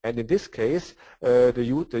 And in this case, the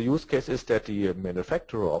use case is that the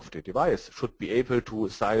manufacturer of the device should be able to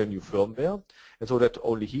assign a new firmware, and so that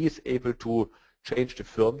only he is able to change the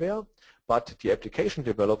firmware, but the application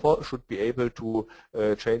developer should be able to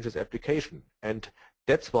change his application. And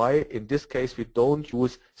that's why in this case we don't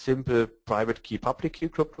use simple private key public key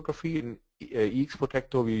cryptography. In EX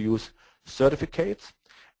Protector we use certificates,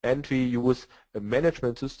 and we use a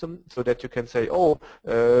management system so that you can say, oh,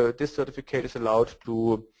 this certificate is allowed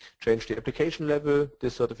to change the application level,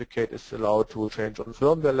 this certificate is allowed to change on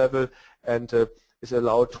firmware level, and is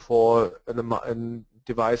allowed for a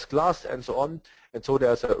device class, and so on. And so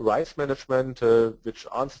there's a rights management which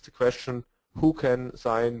answers the question, who can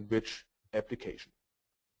sign which application.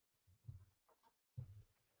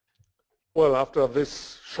 Well, after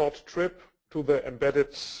this short trip to the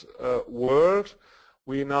embedded world,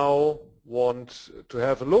 we now want to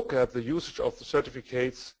have a look at the usage of the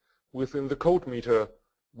certificates within the CodeMeter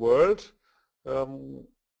world.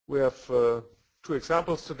 We have two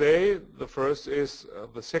examples today. The first is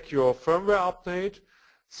the secure firmware update.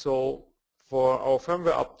 So for our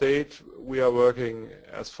firmware update, we are working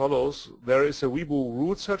as follows. There is a Wibu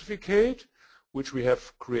root certificate, which we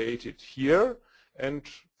have created here. And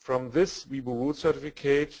from this Wibu root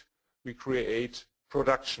certificate, we create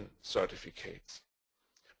production certificates.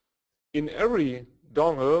 In every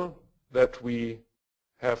dongle that we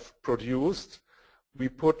have produced, we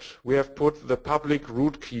have put the public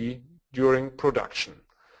root key during production.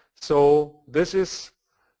 So this is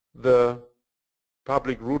the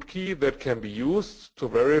public root key that can be used to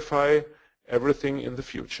verify everything in the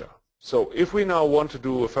future. So if we now want to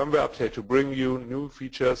do a firmware update to bring you new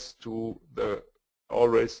features to the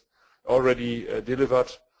already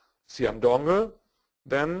delivered CM dongle,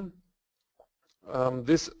 then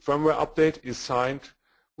this firmware update is signed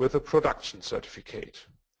with a production certificate.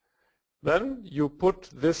 Then you put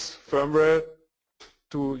this firmware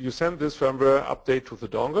you send this firmware update to the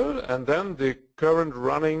dongle, and then the current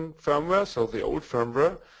running firmware, so the old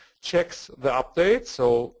firmware, checks the update,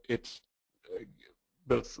 so it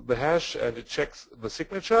builds the hash and it checks the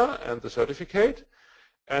signature and the certificate,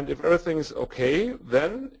 and if everything is okay,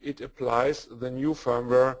 then it applies the new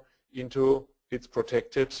firmware into its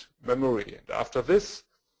protected memory, and after this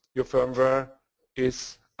your firmware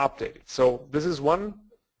is updated. So this is one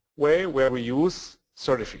way where we use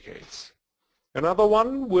certificates. Another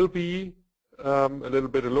one will be a little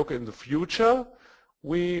bit a look in the future.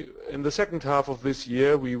 In the second half of this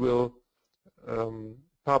year, we will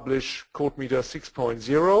publish CodeMeter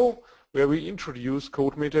 6.0, where we introduce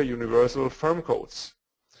CodeMeter Universal Firm Codes.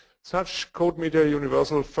 Such CodeMeter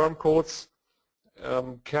Universal Firm Codes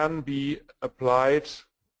can be applied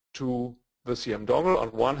to the CM dongle on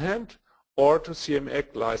one hand, or to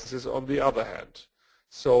CMX licenses on the other hand.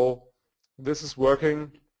 So this is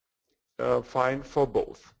working fine for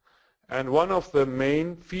both. And one of the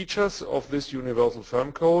main features of this universal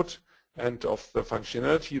firm code and of the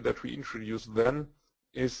functionality that we introduced then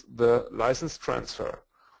is the license transfer.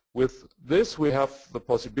 With this we have the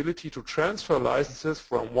possibility to transfer licenses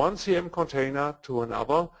from one CM container to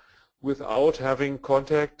another without having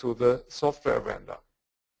contact to the software vendor.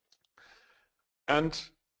 And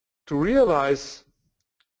to realize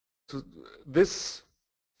this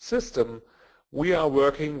system, we are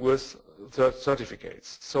working with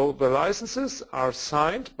certificates. So the licenses are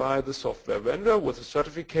signed by the software vendor with a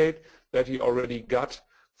certificate that he already got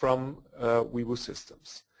from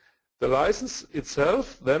Wibu-Systems. The license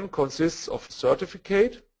itself then consists of a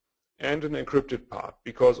certificate and an encrypted part,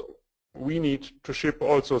 because we need to ship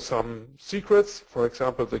also some secrets, for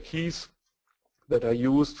example the keys that are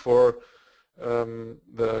used for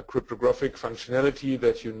the cryptographic functionality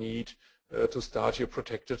that you need to start your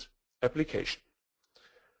protected application.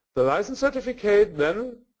 The license certificate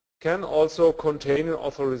then can also contain an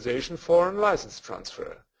authorization for a license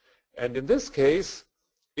transfer. And in this case,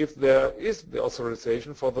 if there is the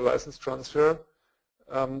authorization for the license transfer,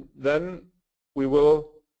 then we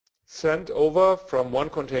will send over from one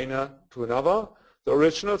container to another the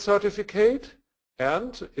original certificate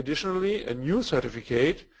and additionally a new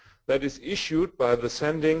certificate that is issued by the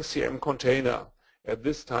sending CM container at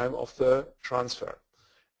this time of the transfer.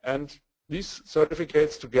 And these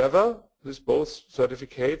certificates together, both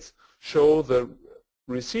certificates, show the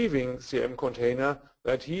receiving CM container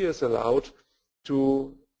that he is allowed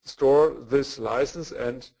to store this license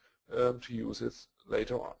and to use it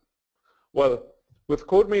later on. Well, with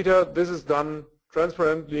CodeMeter this is done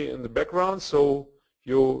transparently in the background, so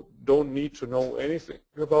you don't need to know anything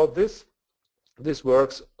about this. This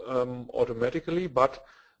works automatically, but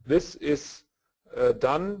this is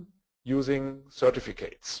done using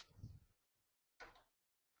certificates.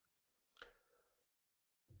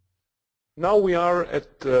 Now we are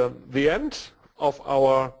at the end of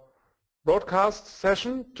our broadcast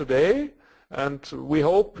session today, and we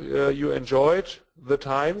hope you enjoyed the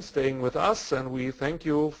time staying with us, and we thank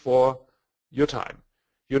you for your time.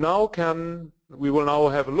 We will now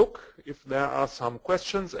have a look if there are some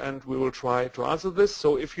questions, and we will try to answer this.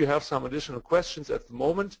 So if you have some additional questions at the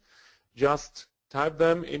moment, just type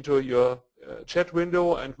them into your chat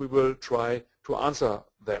window and we will try to answer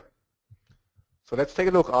them. So let's take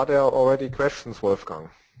a look. Are there already questions, Wolfgang?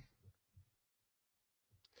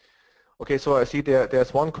 Okay, so I see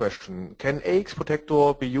there's one question. Can AX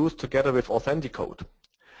Protector be used together with Authenticate?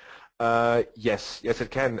 Yes,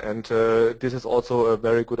 it can, and this is also a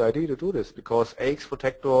very good idea to do this, because AX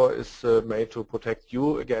Protector is made to protect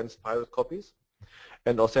you against pirate copies,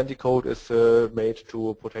 and Authenticate is made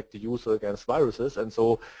to protect the user against viruses, and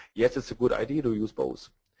so yes, it's a good idea to use both.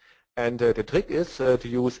 And the trick is to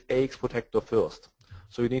use AX Protector first.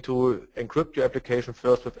 So you need to encrypt your application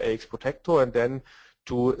first with AX Protector and then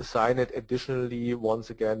to sign it additionally once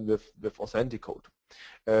again with Authenticate.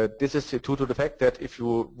 This is due to the fact that if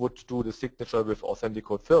you would do the signature with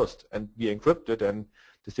Authenticate first and be encrypted, then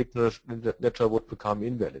the signature would become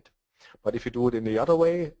invalid. But if you do it in the other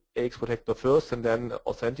way, AX protector first and then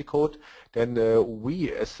authenticate, then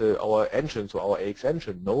we as our engine, so our AX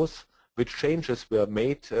engine, knows which changes were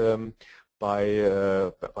made by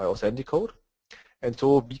authenticate. And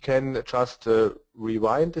so we can just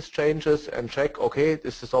rewind these changes and check, okay,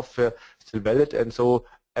 is the software still valid, and so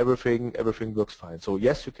everything works fine. So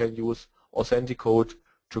yes, you can use authenticate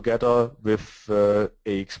together with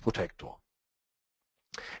AX protector.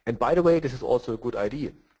 And by the way, this is also a good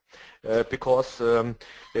idea. Because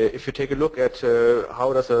if you take a look at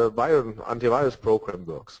how does a antivirus program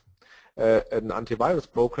works, an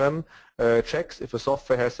antivirus program checks if a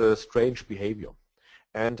software has a strange behavior.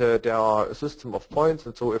 And there are a system of points,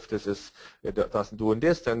 and so if this is doesn't do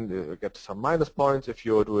this, then you get some minus points. If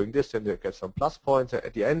you're doing this, then you get some plus points.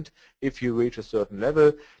 At the end, if you reach a certain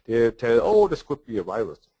level, they tell, oh, this could be a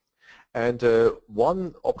virus. And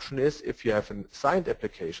one option is if you have a signed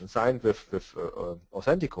application, signed with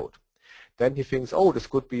authenticate, then he thinks, oh, this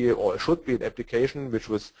could be or should be an application which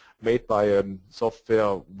was made by a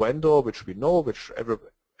software vendor, which we know, which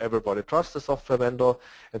everybody trusts the software vendor,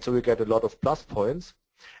 and so we get a lot of plus points.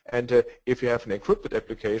 And if you have an encrypted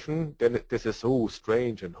application, then this is so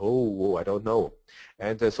strange and I don't know.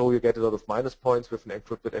 And so you get a lot of minus points with an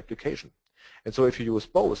encrypted application. And so if you use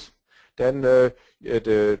both, then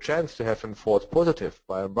the chance to have a false positive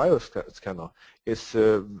by a virus scanner is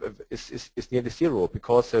nearly zero,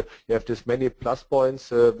 because you have this many plus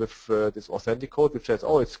points with this authenticate, which says,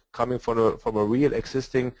 oh, it's coming from a real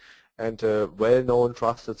existing and well-known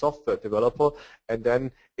trusted software developer, and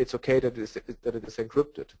then it's okay that it is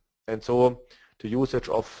encrypted. And so the usage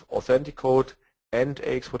of authenticate and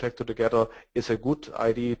AX protector together is a good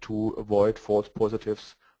idea to avoid false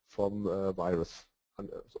positives from virus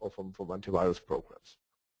or from antivirus programs.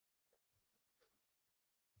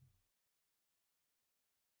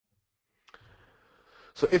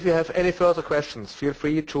 So if you have any further questions, feel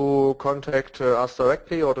free to contact us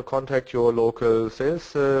directly or to contact your local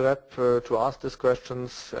sales rep to ask these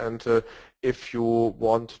questions. And if you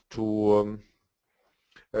want to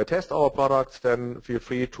test our products, then feel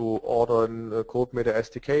free to order a CodeMeter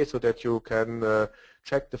SDK so that you can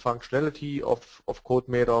check the functionality of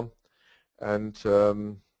CodeMeter. And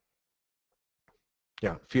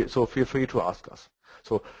yeah, feel free to ask us.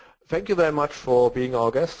 So thank you very much for being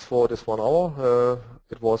our guests for this 1 hour.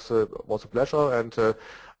 It was a pleasure, and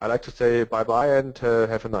I'd like to say bye-bye and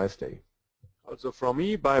have a nice day. Also from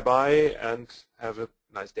me, bye-bye and have a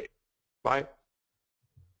nice day. Bye.